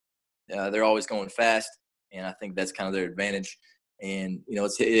good, they're always going fast, and I think that's kind of their advantage. And,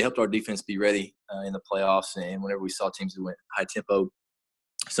 it helped our defense be ready in the playoffs. And whenever we saw teams that went high tempo,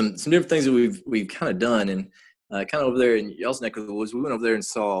 some different things that we've kind of done. And kind of over there in y'all's neck of the woods, we went over there and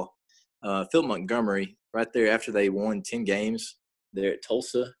saw Phil Montgomery right there after they won 10 games there at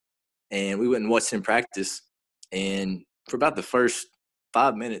Tulsa. And we went and watched him practice. And for about the first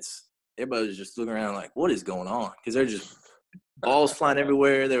 5 minutes, everybody was just looking around like, what is going on? Because they're just balls flying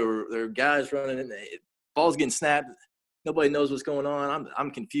everywhere. There were guys running, and balls getting snapped. Nobody knows what's going on.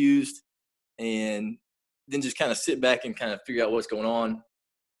 I'm confused, and then just kind of sit back and kind of figure out what's going on.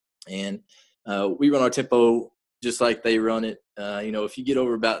 And we run our tempo just like they run it. If you get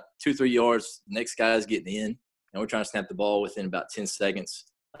over about 2-3 yards, the next guy is getting in, and we're trying to snap the ball within about 10 seconds.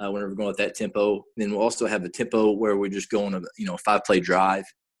 Whenever we're going at that tempo, then we'll also have the tempo where we're just going a 5-play drive,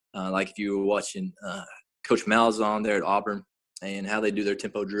 like if you were watching Coach Malzahn there at Auburn, and how they do their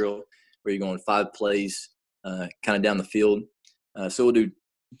tempo drill, where you're going 5 plays kind of down the field. So we'll do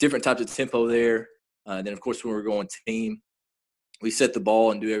different types of tempo there. Then, of course, when we're going team, we set the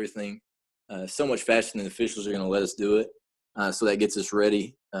ball and do everything so much faster than the officials are going to let us do it. So that gets us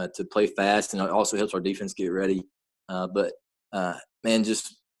ready to play fast, and it also helps our defense get ready. But man,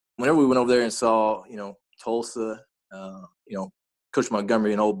 just whenever we went over there and saw, Tulsa, Coach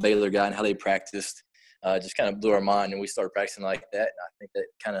Montgomery, an old Baylor guy, and how they practiced, just kind of blew our mind, and we started practicing like that. And I think that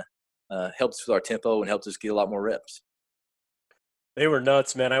kind of helped us with our tempo and helped us get a lot more reps. They were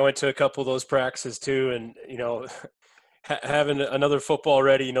nuts, man. I went to a couple of those practices too, and having another football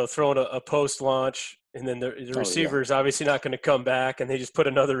ready, throwing a post launch, and then the receiver is obviously not going to come back, and they just put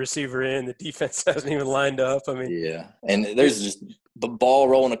another receiver in. The defense hasn't even lined up. I mean, yeah, and there's just the ball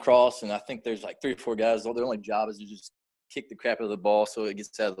rolling across, and I think there's like 3 or 4 guys. Their only job is to just kick the crap out of the ball so it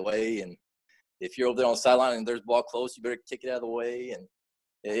gets out of the way. And if you're over there on the sideline and there's ball close, you better kick it out of the way. And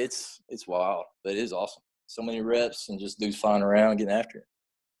it's wild, but it is awesome. So many reps and just dudes flying around getting after it.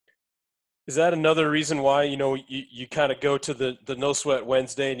 Is that another reason why, you kind of go to the No Sweat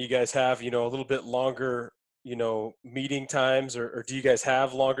Wednesday and you guys have, a little bit longer, meeting times, or do you guys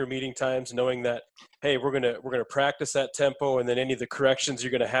have longer meeting times knowing that, hey, we're going to practice that tempo, and then any of the corrections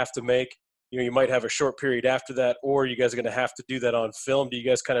you're going to have to make, you might have a short period after that, or you guys are going to have to do that on film. Do you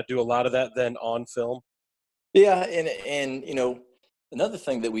guys kind of do a lot of that then on film? Yeah. And another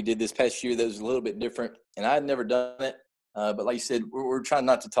thing that we did this past year that was a little bit different, and I had never done it, but like you said, we're trying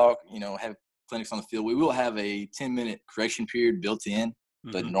not to talk, have clinics on the field. We will have a 10-minute correction period built in,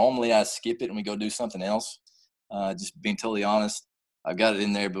 but normally I skip it and we go do something else. Just being totally honest, I've got it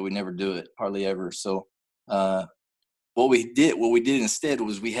in there, but we never do it, hardly ever. So what we did instead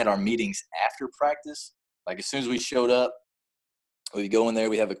was we had our meetings after practice. Like as soon as we showed up, we go in there,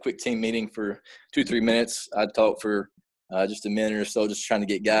 we have a quick team meeting for 2-3 minutes. I'd talk for just a minute or so, just trying to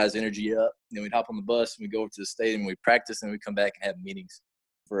get guys' energy up. And then we'd hop on the bus and we'd go over to the stadium, we practice, and we'd come back and have meetings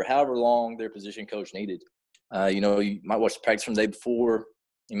for however long their position coach needed. You might watch the practice from the day before,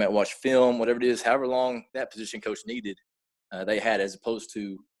 you might watch film, whatever it is, however long that position coach needed, they had, as opposed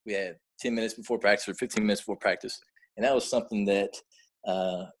to we had 10 minutes before practice or 15 minutes before practice. And that was something that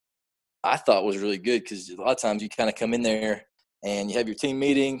I thought was really good, because a lot of times you kind of come in there and you have your team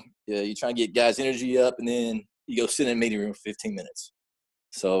meeting, you try and get guys' energy up, and then you go sit in a meeting room for 15 minutes.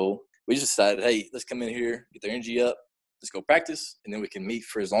 So we just decided, hey, let's come in here, get their energy up, let's go practice, and then we can meet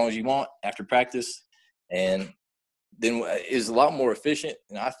for as long as you want after practice. And then it was a lot more efficient,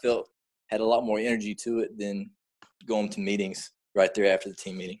 and I felt had a lot more energy to it than going to meetings right there after the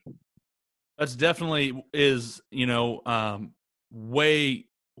team meeting. That's definitely is,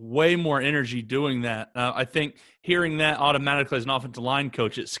 way more energy doing that. I think hearing that automatically as an offensive line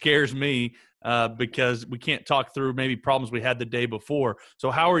coach, it scares me because we can't talk through maybe problems we had the day before. So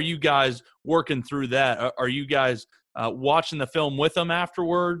how are you guys working through that? Are you guys watching the film with them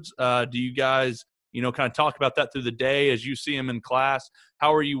afterwards? Do you guys, kind of talk about that through the day as you see them in class?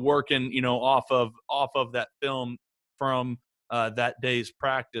 How are you working, off of that film from that day's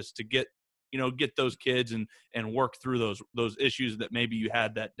practice to get those kids and work through those issues that maybe you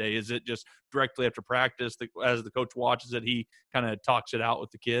had that day? Is it just directly after practice that as the coach watches it, he kind of talks it out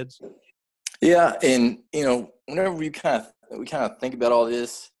with the kids? Yeah. And, whenever we kind of think about all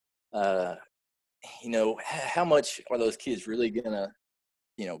this, how much are those kids really going to,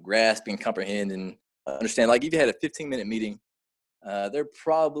 grasp and comprehend and understand? Like if you had a 15-minute meeting, they're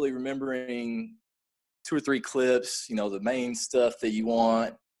probably remembering 2 or 3 clips, the main stuff that you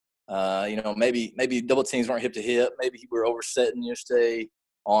want. Maybe double teams weren't hip to hip. Maybe we're oversetting yesterday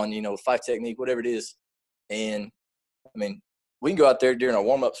on, 5 technique, whatever it is. And I mean, we can go out there during our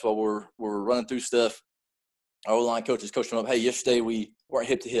warm-ups while we're running through stuff. Our O-line coaches coach them up. Hey, yesterday we weren't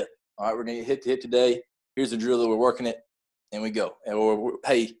hip to hip. All right, we're going to get hip to hip today. Here's the drill that we're working it, and we go. And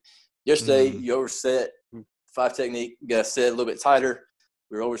hey, yesterday you overset 5 technique. You got to set a little bit tighter.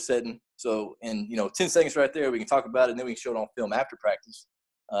 We were oversetting. So, 10 seconds right there, we can talk about it, and then we can show it on film after practice.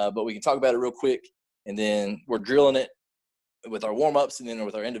 But we can talk about it real quick, and then we're drilling it with our warm-ups and then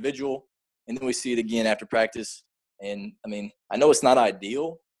with our individual, and then we see it again after practice. And, I know it's not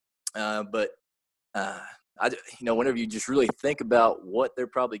ideal, but whenever you just really think about what they're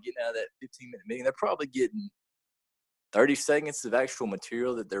probably getting out of that 15-minute meeting, they're probably getting 30 seconds of actual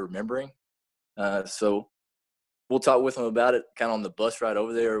material that they're remembering. So we'll talk with them about it kind of on the bus ride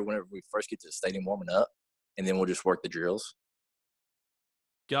over there or whenever we first get to the stadium warming up, and then we'll just work the drills.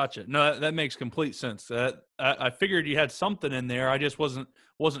 Gotcha. No, that makes complete sense. I figured you had something in there. I just wasn't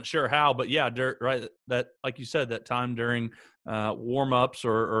sure how. But yeah, right. That, like you said, that time during warm-ups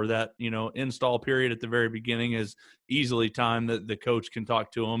or that install period at the very beginning is easily time that the coach can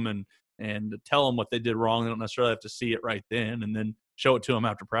talk to them and tell them what they did wrong. They don't necessarily have to see it right then, and then show it to them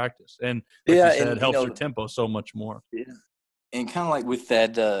after practice. And like Yeah, you said, and it helps their tempo so much more. yeah. And kind of like with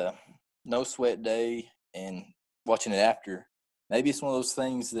that no sweat day and watching it after, maybe it's one of those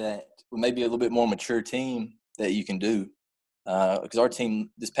things that maybe a little bit more mature team that you can do. Because our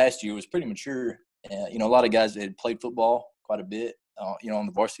team this past year was pretty mature. A lot of guys that had played football quite a bit, on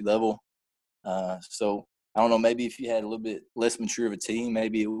the varsity level. So I don't know, maybe if you had a little bit less mature of a team,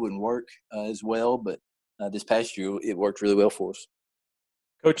 maybe it wouldn't work as well. But this past year, it worked really well for us.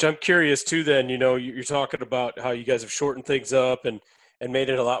 Coach, I'm curious too. Then you're talking about how you guys have shortened things up and made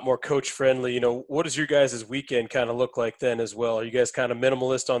it a lot more coach friendly. What does your guys' weekend kind of look like then as well? Are you guys kind of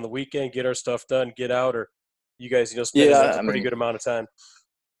minimalist on the weekend, get our stuff done, get out, or you guys spend Yeah, a pretty good amount of time?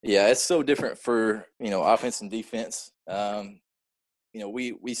 Yeah, it's so different for offense and defense.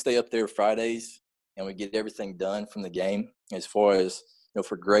 We stay up there Fridays and we get everything done from the game. As far as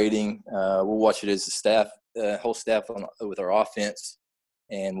for grading, we'll watch it as a staff, whole staff with our offense,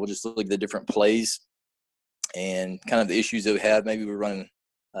 and we'll just look at the different plays and kind of the issues that we have. Maybe we're running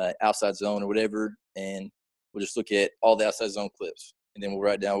outside zone or whatever, and we'll just look at all the outside zone clips, and then we'll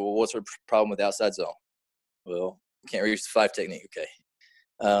write down, well, what's our problem with outside zone? Well, can't reach the 5 technique.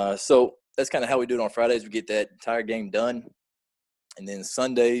 Okay. So that's kind of how we do it on Fridays. We get that entire game done. And then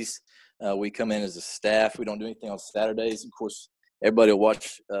Sundays, we come in as a staff. We don't do anything on Saturdays. Of course, everybody will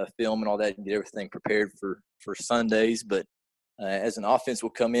watch film and all that and get everything prepared for Sundays. But as an offense,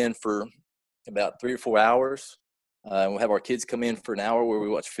 we'll come in for about 3 or 4 hours. We'll have our kids come in for an hour where we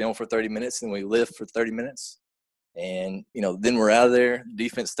watch film for 30 minutes and we lift for 30 minutes. And, then we're out of there. The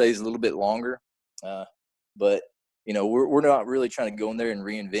defense stays a little bit longer. But we're not really trying to go in there and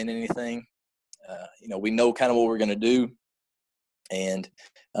reinvent anything. We know kind of what we're going to do. And,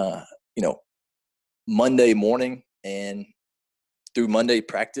 Monday morning and through Monday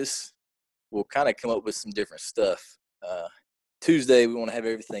practice, we'll kind of come up with some different stuff. Tuesday, we want to have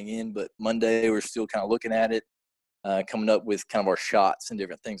everything in, but Monday, we're still kind of looking at it, coming up with kind of our shots and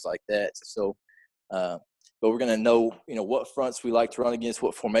different things like that. So, but we're going to know, what fronts we like to run against,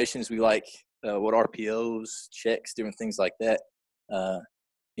 what formations we like, what RPOs, checks, different things like that,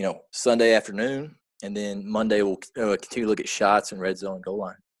 Sunday afternoon. And then Monday we'll continue to look at shots and red zone and goal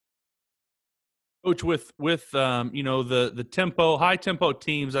line. Coach, with the tempo, high tempo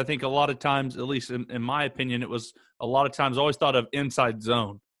teams, I think a lot of times, at least in my opinion, it was a lot of times always thought of inside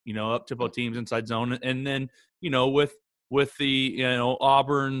zone, up tempo teams inside zone. And then, with the,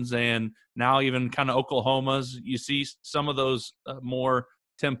 Auburns and now even kind of Oklahomas, you see some of those more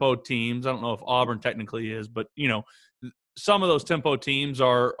tempo teams. I don't know if Auburn technically is, but, some of those tempo teams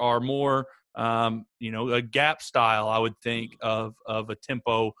are more – a gap style, I would think, of a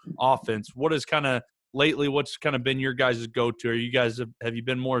tempo offense. What is kind of lately, what's kind of been your guys' go-to? Are you guys, have you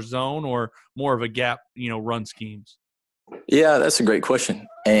been more zone or more of a gap, run schemes? Yeah, that's a great question.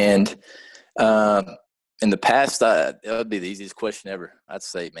 And in the past, that would be the easiest question ever. I'd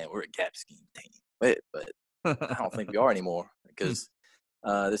say, man, we're a gap scheme team. But I don't think we are anymore because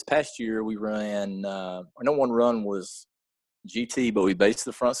this past year we ran our number one run was GT, but we based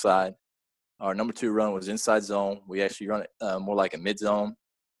the front side. Our number 2 run was inside zone. We actually run it more like a mid zone.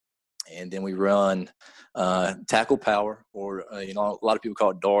 And then we run tackle power, or, a lot of people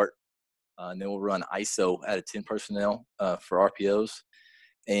call it dart. And then we'll run ISO out of 10 personnel for RPOs.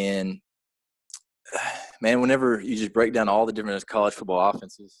 And, man, whenever you just break down all the different college football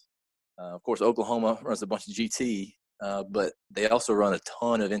offenses, of course, Oklahoma runs a bunch of GT, but they also run a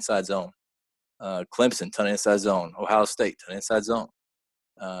ton of inside zone. Clemson, ton of inside zone. Ohio State, ton of inside zone.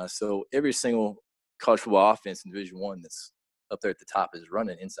 So every single college football offense in Division I that's up there at the top is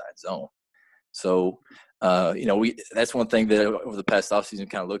running inside zone. So, that's one thing that over the past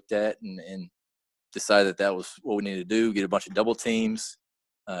offseason kind of looked at and decided that was what we needed to do, get a bunch of double teams,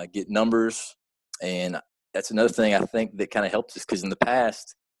 get numbers. And that's another thing I think that kind of helped us because in the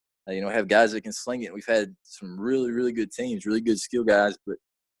past, have guys that can sling it. We've had some really, really good teams, really good skill guys, but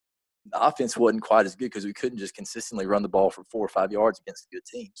the offense wasn't quite as good because we couldn't just consistently run the ball for 4 or 5 yards against good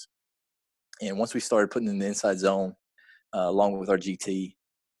teams. And once we started putting in the inside zone, along with our GT,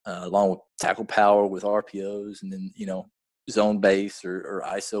 along with tackle power with RPOs, and then, zone base or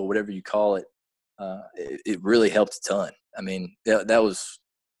ISO, whatever you call it, it really helped a ton. I mean, that was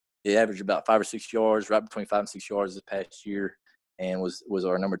 – it averaged about 5 or 6 yards, right between 5 and 6 yards this past year, and was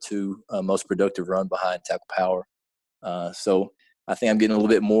our number 2 most productive run behind tackle power. So – I think I'm getting a little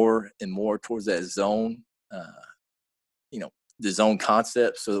bit more and more towards that zone, the zone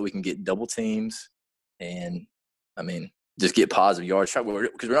concept so that we can get double teams and, just get positive yards.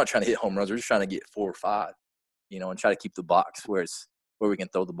 Because we're not trying to hit home runs. We're just trying to get 4 or 5, and try to keep the box where we can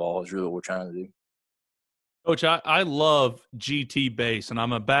throw the ball is really what we're trying to do. Coach, I love GT base, and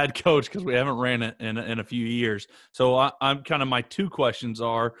I'm a bad coach because we haven't ran it in a few years. So I'm kind of, my two questions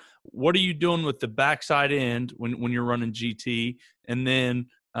are, what are you doing with the backside end when you're running GT, and then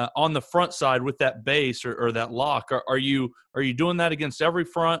on the front side with that base or that lock, are you doing that against every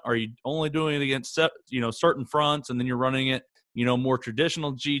front? Are you only doing it against certain fronts, and then you're running it more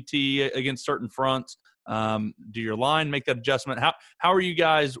traditional GT against certain fronts? Do your line make that adjustment? How are you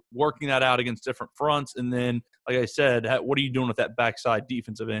guys working that out against different fronts? And then, like I said, what are you doing with that backside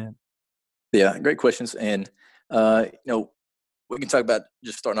defensive end? Yeah, great questions. And we can talk about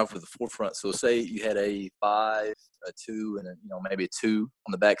just starting off with the forefront. So say you had a 5, a 2, and maybe a 2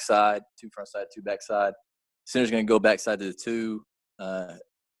 on the backside, 2 front side, 2 backside. Center's going to go backside to the 2.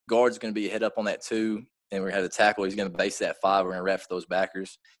 Guard's going to be head up on that 2, and we're going to have the tackle. He's going to base that 5. We're going to wrap for those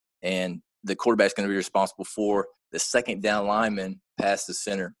backers, and the quarterback's going to be responsible for the second down lineman past the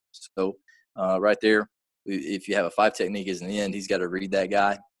center. So right there, if you have a 5 technique as an end, he's got to read that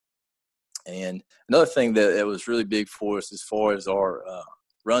guy. And another thing that was really big for us as far as our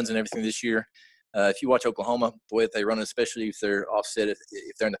runs and everything this year, if you watch Oklahoma, the way that they run, especially if they're offset, if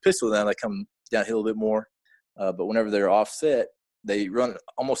they're in the pistol down, they come downhill a little bit more. But whenever they're offset, they run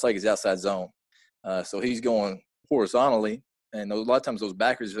almost like it's outside zone. So he's going horizontally, and a lot of times those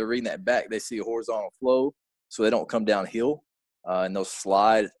backers, if they're reading that back, they see a horizontal flow, so they don't come downhill, and they'll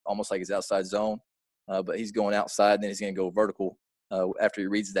slide almost like it's outside zone. But he's going outside, and then he's going to go vertical after he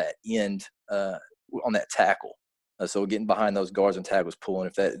reads that end on that tackle. So getting behind those guards and tackles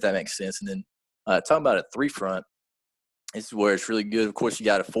pulling, if that makes sense. And then talking about a 3 front, this is where it's really good. Of course, you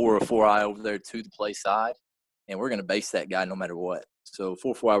got a 4 or 4-eye over there to the play side, and we're going to base that guy no matter what. So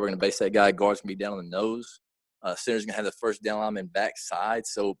 4-4-eye, we're going to base that guy. Guard's going to be down on the nose. Center's going to have the first down lineman backside.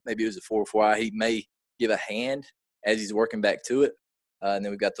 So maybe it was a 4-4-eye. He may give a hand as he's working back to it. And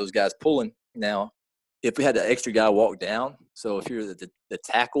then we've got those guys pulling. Now, if we had an extra guy walk down, so if you're the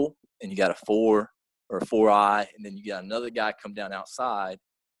tackle and you got a 4 or a 4-eye, and then you got another guy come down outside,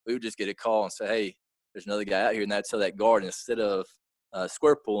 we would just get a call and say, hey, there's another guy out here. And that's how that guard, instead of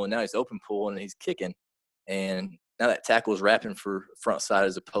square pulling, now he's open pulling and he's kicking. And now that tackle is wrapping for front side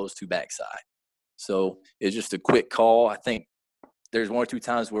as opposed to backside. So it's just a quick call. I think there's 1 or 2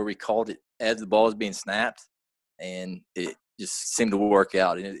 times where we called it as the ball is being snapped, and it just seemed to work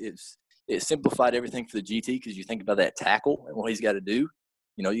out. And it simplified everything for the GT, because you think about that tackle and what he's got to do.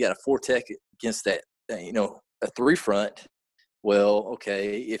 You got a 4 tech against that, a 3 front. Well,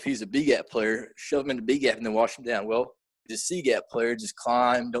 okay, if he's a B-gap player, shove him into B-gap and then wash him down. Well, the C-gap player, just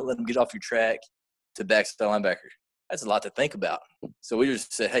climb, don't let him get off your track to backside linebacker. That's a lot to think about. So we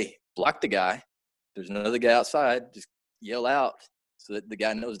just said, hey, block the guy. There's another guy outside. Just yell out so that the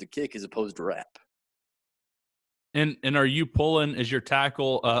guy knows to kick as opposed to wrap. And are you pulling? Is your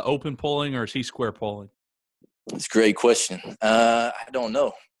tackle open pulling, or is he square pulling? That's a great question. I don't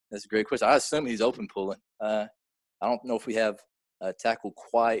know. That's a great question. I assume he's open pulling. I don't know if we have a tackle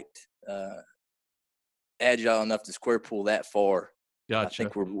quite agile enough to square pull that far. Gotcha. I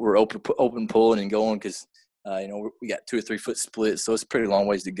think we're open pulling and going because we got 2 or 3 foot splits, so it's a pretty long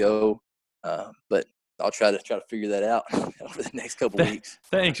ways to go. But I'll try to figure that out over the next couple weeks.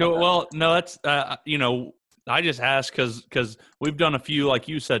 Thanks. Well, no, that's I just asked because we've done a few, like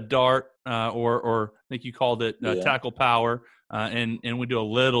you said, dart or I think you called it tackle power, and we do a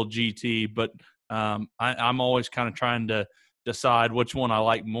little GT, but I'm always kind of trying to decide which one I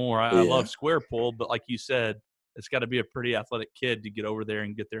like more. I love square pull, but like you said, it's got to be a pretty athletic kid to get over there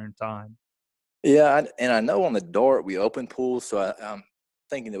and get there in time. Yeah, and I know on the dart we open pull, so I'm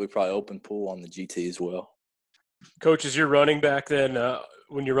thinking that we probably open pull on the GT as well. Coach, as you're running back then,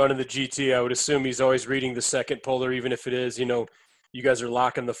 when you're running the GT, I would assume he's always reading the second puller, even if it is, you guys are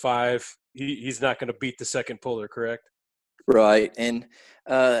locking the 5. He's not going to beat the second puller, correct? Right. And,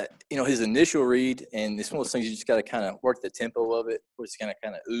 his initial read, and it's one of those things you just got to kind of work the tempo of it, where it's going to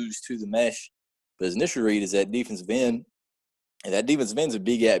kind of ooze to the mesh. But his initial read is that defensive end, and that defensive end's a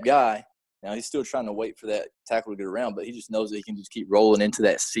B-gap guy. Now, he's still trying to wait for that tackle to get around, but he just knows that he can just keep rolling into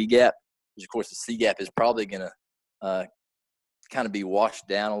that C-gap, which, of course, the C-gap is probably going to kind of be washed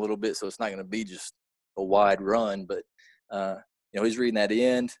down a little bit, so it's not going to be just a wide run. But, he's reading that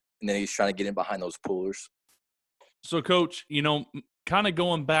end, and then he's trying to get in behind those pullers. So, Coach, kind of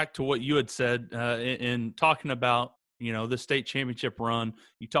going back to what you had said in talking about, the state championship run,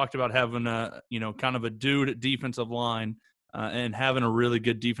 you talked about having a, kind of a dude at defensive line and having a really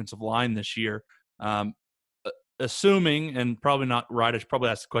good defensive line this year. Assuming, and probably not right, I should probably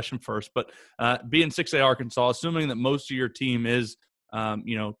ask the question first, but being 6A Arkansas, assuming that most of your team is, 2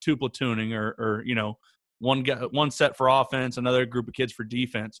 platooning or one set for offense, another group of kids for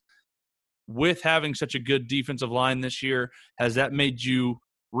defense, with having such a good defensive line this year, has that made you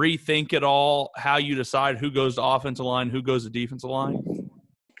rethink at all how you decide who goes to offensive line, who goes to defensive line?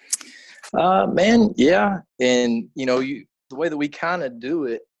 Man, yeah. And, the way that we kind of do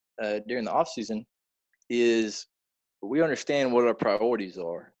it during the offseason is we understand what our priorities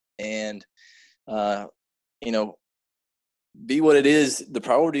are. And, be what it is, the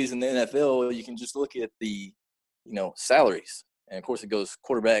priorities in the NFL, you can just look at the, salaries. And, of course, it goes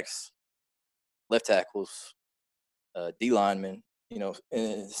quarterbacks, left tackles, D linemen,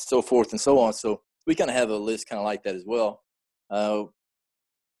 and so forth and so on. So we kind of have a list kind of like that as well. What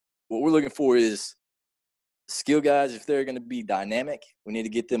we're looking for is skill guys. If they're going to be dynamic, we need to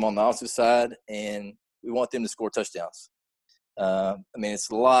get them on the offensive side, and we want them to score touchdowns. It's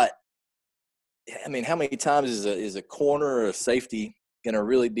a lot. How many times is a corner or a safety going to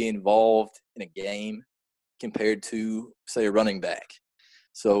really be involved in a game compared to, say, a running back?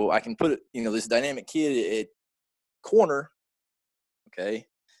 So I can put this dynamic kid at corner, okay,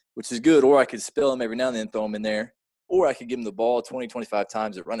 which is good, or I could spell him every now and then, throw him in there, or I could give him the ball 20, 25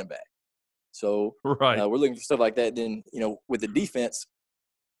 times at running back. So right. We're looking for stuff like that. Then, with the defense,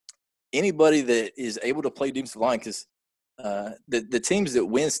 anybody that is able to play defensive line, because the teams that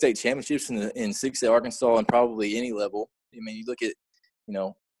win state championships in 6A Arkansas and probably any level, you look at,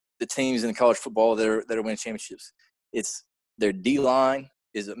 the teams in college football that are winning championships, it's their D-line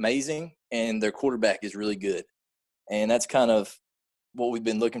is amazing and their quarterback is really good. And that's kind of what we've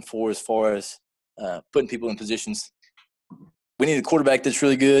been looking for as far as putting people in positions. We need a quarterback that's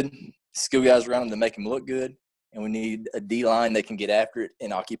really good, skill guys around him to make him look good, and we need a D-line that can get after it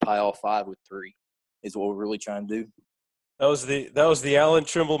and occupy all five with three is what we're really trying to do. That was the Alan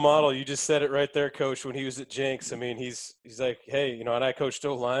Trimble model. You just said it right there, Coach. When he was at Jenks, he's like, hey, and I coached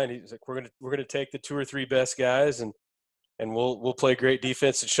O-line. He's like, we're gonna take the 2 or 3 best guys and we'll play great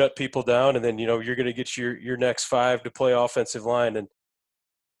defense and shut people down, and then you're gonna get your next 5 to play offensive line. And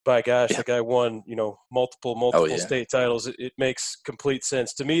by gosh, the guy won multiple state titles. It makes complete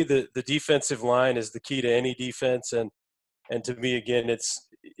sense to me. The defensive line is the key to any defense, and to me, again, it's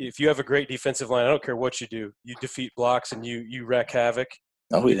if you have a great defensive line, I don't care what you do, you defeat blocks and you wreak havoc.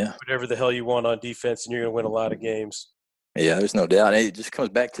 Oh yeah, whatever the hell you want on defense, and you're going to win a lot of games. Yeah, there's no doubt. It just comes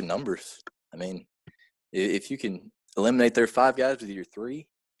back to numbers. If you can eliminate their 5 guys with your 3,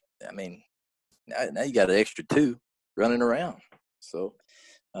 now you got an extra 2 running around. So,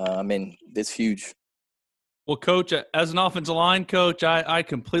 it's huge. Well, Coach, as an offensive line coach, I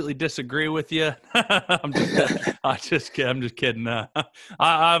completely disagree with you. I'm just kidding.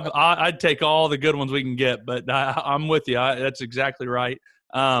 I'd take all the good ones we can get, but I'm with you. That's exactly right.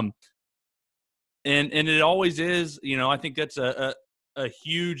 And it always is. I think that's a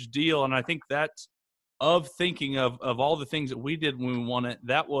huge deal, and I think that's of thinking of all the things that we did when we won it.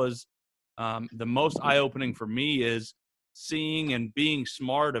 That was the most eye-opening for me is seeing and being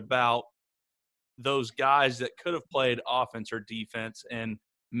smart about those guys that could have played offense or defense and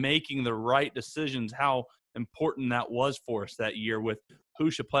making the right decisions, how important that was for us that year with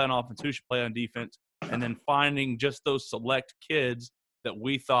who should play on offense, who should play on defense, and then finding just those select kids that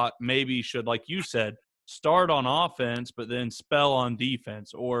we thought maybe should, like you said, start on offense but then spell on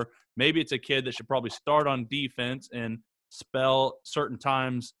defense. Or maybe it's a kid that should probably start on defense and spell certain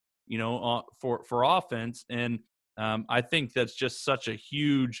times, for offense. And I think that's just such a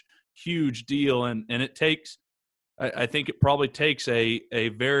huge deal, and it takes I think it probably takes a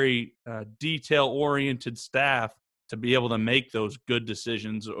very detail-oriented staff to be able to make those good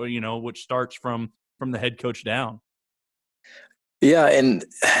decisions, or which starts from the head coach down. Yeah, and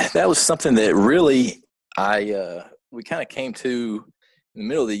that was something that really we kind of came to in the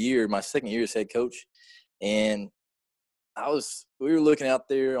middle of the year, my second year as head coach, and we were looking out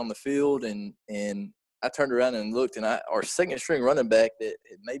there on the field, and I turned around and looked, and our second string running back that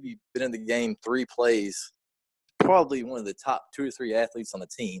had maybe been in the game 3 plays, probably one of the top 2 or 3 athletes on the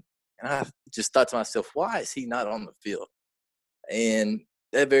team. And I just thought to myself, why is he not on the field? And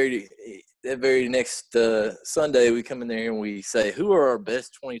that very next Sunday, we come in there and we say, who are our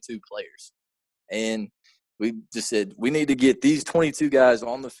best 22 players? And we just said, we need to get these 22 guys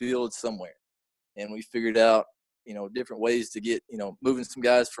on the field somewhere. And we figured out, different ways to get, moving some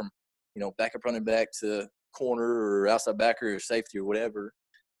guys from, backup running back to corner or outside backer or safety or whatever.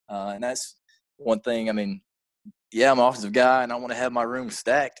 And that's one thing. I'm an offensive guy and I want to have my room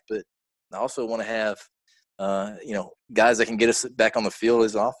stacked, but I also want to have, guys that can get us back on the field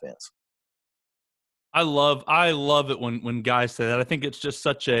as offense. I love it when guys say that. I think it's just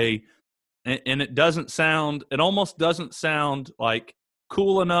such and it almost doesn't sound like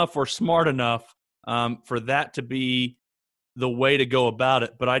cool enough or smart enough for that to be the way to go about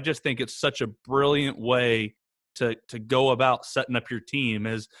it, but I just think it's such a brilliant way to go about setting up your team.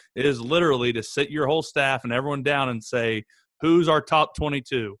 It is literally to sit your whole staff and everyone down and say, who's our top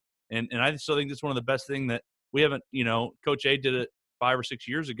 22? And I still think that's one of the best things that we haven't, Coach A did it 5 or 6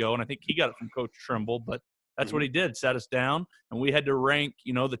 years ago, and I think he got it from Coach Trimble, but that's what he did, sat us down, and we had to rank,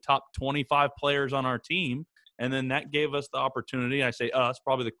 the top 25 players on our team, and then that gave us the opportunity, I say us,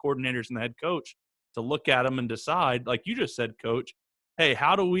 probably the coordinators and the head coach, to look at them and decide, like you just said, Coach, hey,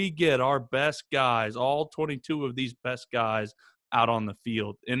 how do we get our best guys, all 22 of these best guys, out on the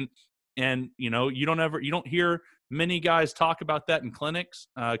field? And you don't hear many guys talk about that in clinics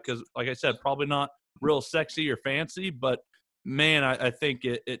because, like I said, probably not real sexy or fancy, but man, I think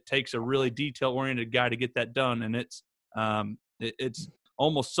it takes a really detail-oriented guy to get that done, and it's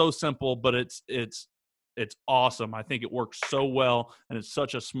almost so simple, but it's awesome. I think it works so well, and it's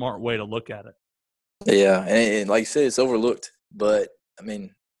such a smart way to look at it. Yeah, and like you said, it's overlooked. But, I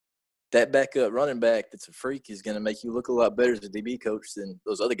mean, that backup running back that's a freak is going to make you look a lot better as a DB coach than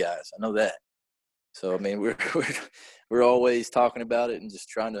those other guys. I know that. So, I mean, we're always talking about it and just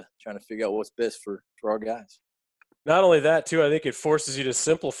trying to figure out what's best for our guys. Not only that, too, I think it forces you to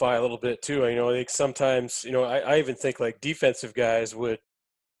simplify a little bit, too. I think sometimes, I even think like defensive guys would,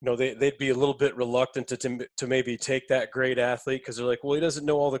 they'd be a little bit reluctant to maybe take that great athlete because they're like, well, he doesn't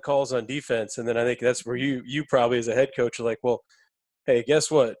know all the calls on defense. And then I think that's where you probably as a head coach are like, well, hey, guess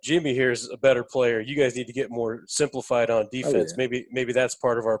what? Jimmy here is a better player. You guys need to get more simplified on defense. Oh, yeah. Maybe that's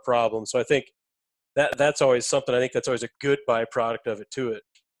part of our problem. So I think that's always something. I think that's always a good byproduct of it to it.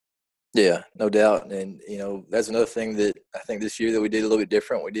 Yeah, no doubt. And, that's another thing that I think this year that we did a little bit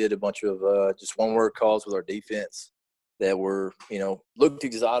different. We did a bunch of just one-word calls with our defense that were, looked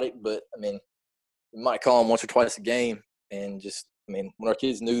exotic, but, I mean, we might call them once or twice a game. And just, when our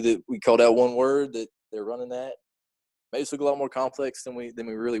kids knew that we called out one word, that they're running that, made us look a lot more complex than we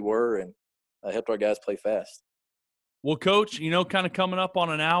really were, and helped our guys play fast. Well, Coach, kind of coming up on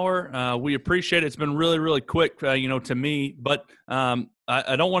an hour. We appreciate it. It's been really, really quick, to me. But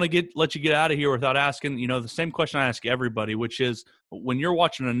I don't want to let you get out of here without asking, the same question I ask everybody, which is when you're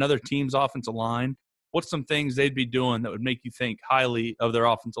watching another team's offensive line, what's some things they'd be doing that would make you think highly of their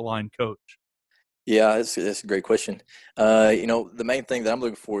offensive line coach? Yeah, that's a great question. The main thing that I'm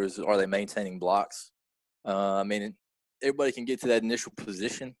looking for is, are they maintaining blocks? Everybody can get to that initial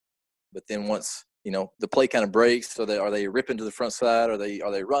position, but then once the play kind of breaks, so are they ripping to the front side? Are they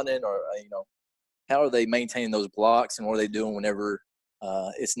running? Or how are they maintaining those blocks? And what are they doing whenever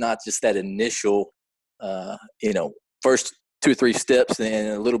it's not just that initial, first 2 or 3 steps and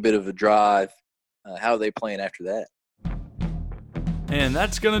a little bit of a drive? How are they playing after that? And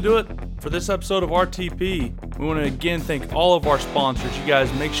that's going to do it for this episode of RTP. We want to again thank all of our sponsors. You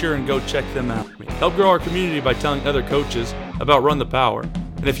guys make sure and go check them out. Help grow our community by telling other coaches about Run the Power.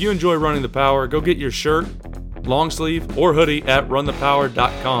 And if you enjoy running the power, go get your shirt, long sleeve, or hoodie at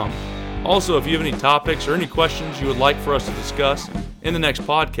runthepower.com. Also, if you have any topics or any questions you would like for us to discuss in the next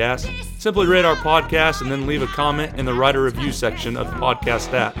podcast, simply rate our podcast and then leave a comment in the writer review section of the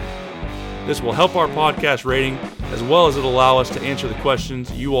podcast app. This will help our podcast rating as well as it'll allow us to answer the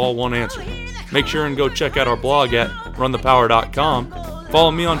questions you all want answered. Make sure and go check out our blog at runthepower.com. Follow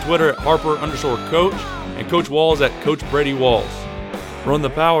me on Twitter at Harper_Coach and Coach Walls at Coach Brady Walls. Run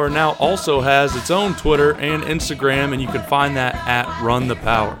the Power now also has its own Twitter and Instagram, and you can find that at Run the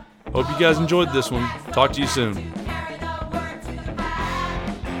Power. Hope you guys enjoyed this one. Talk to you soon.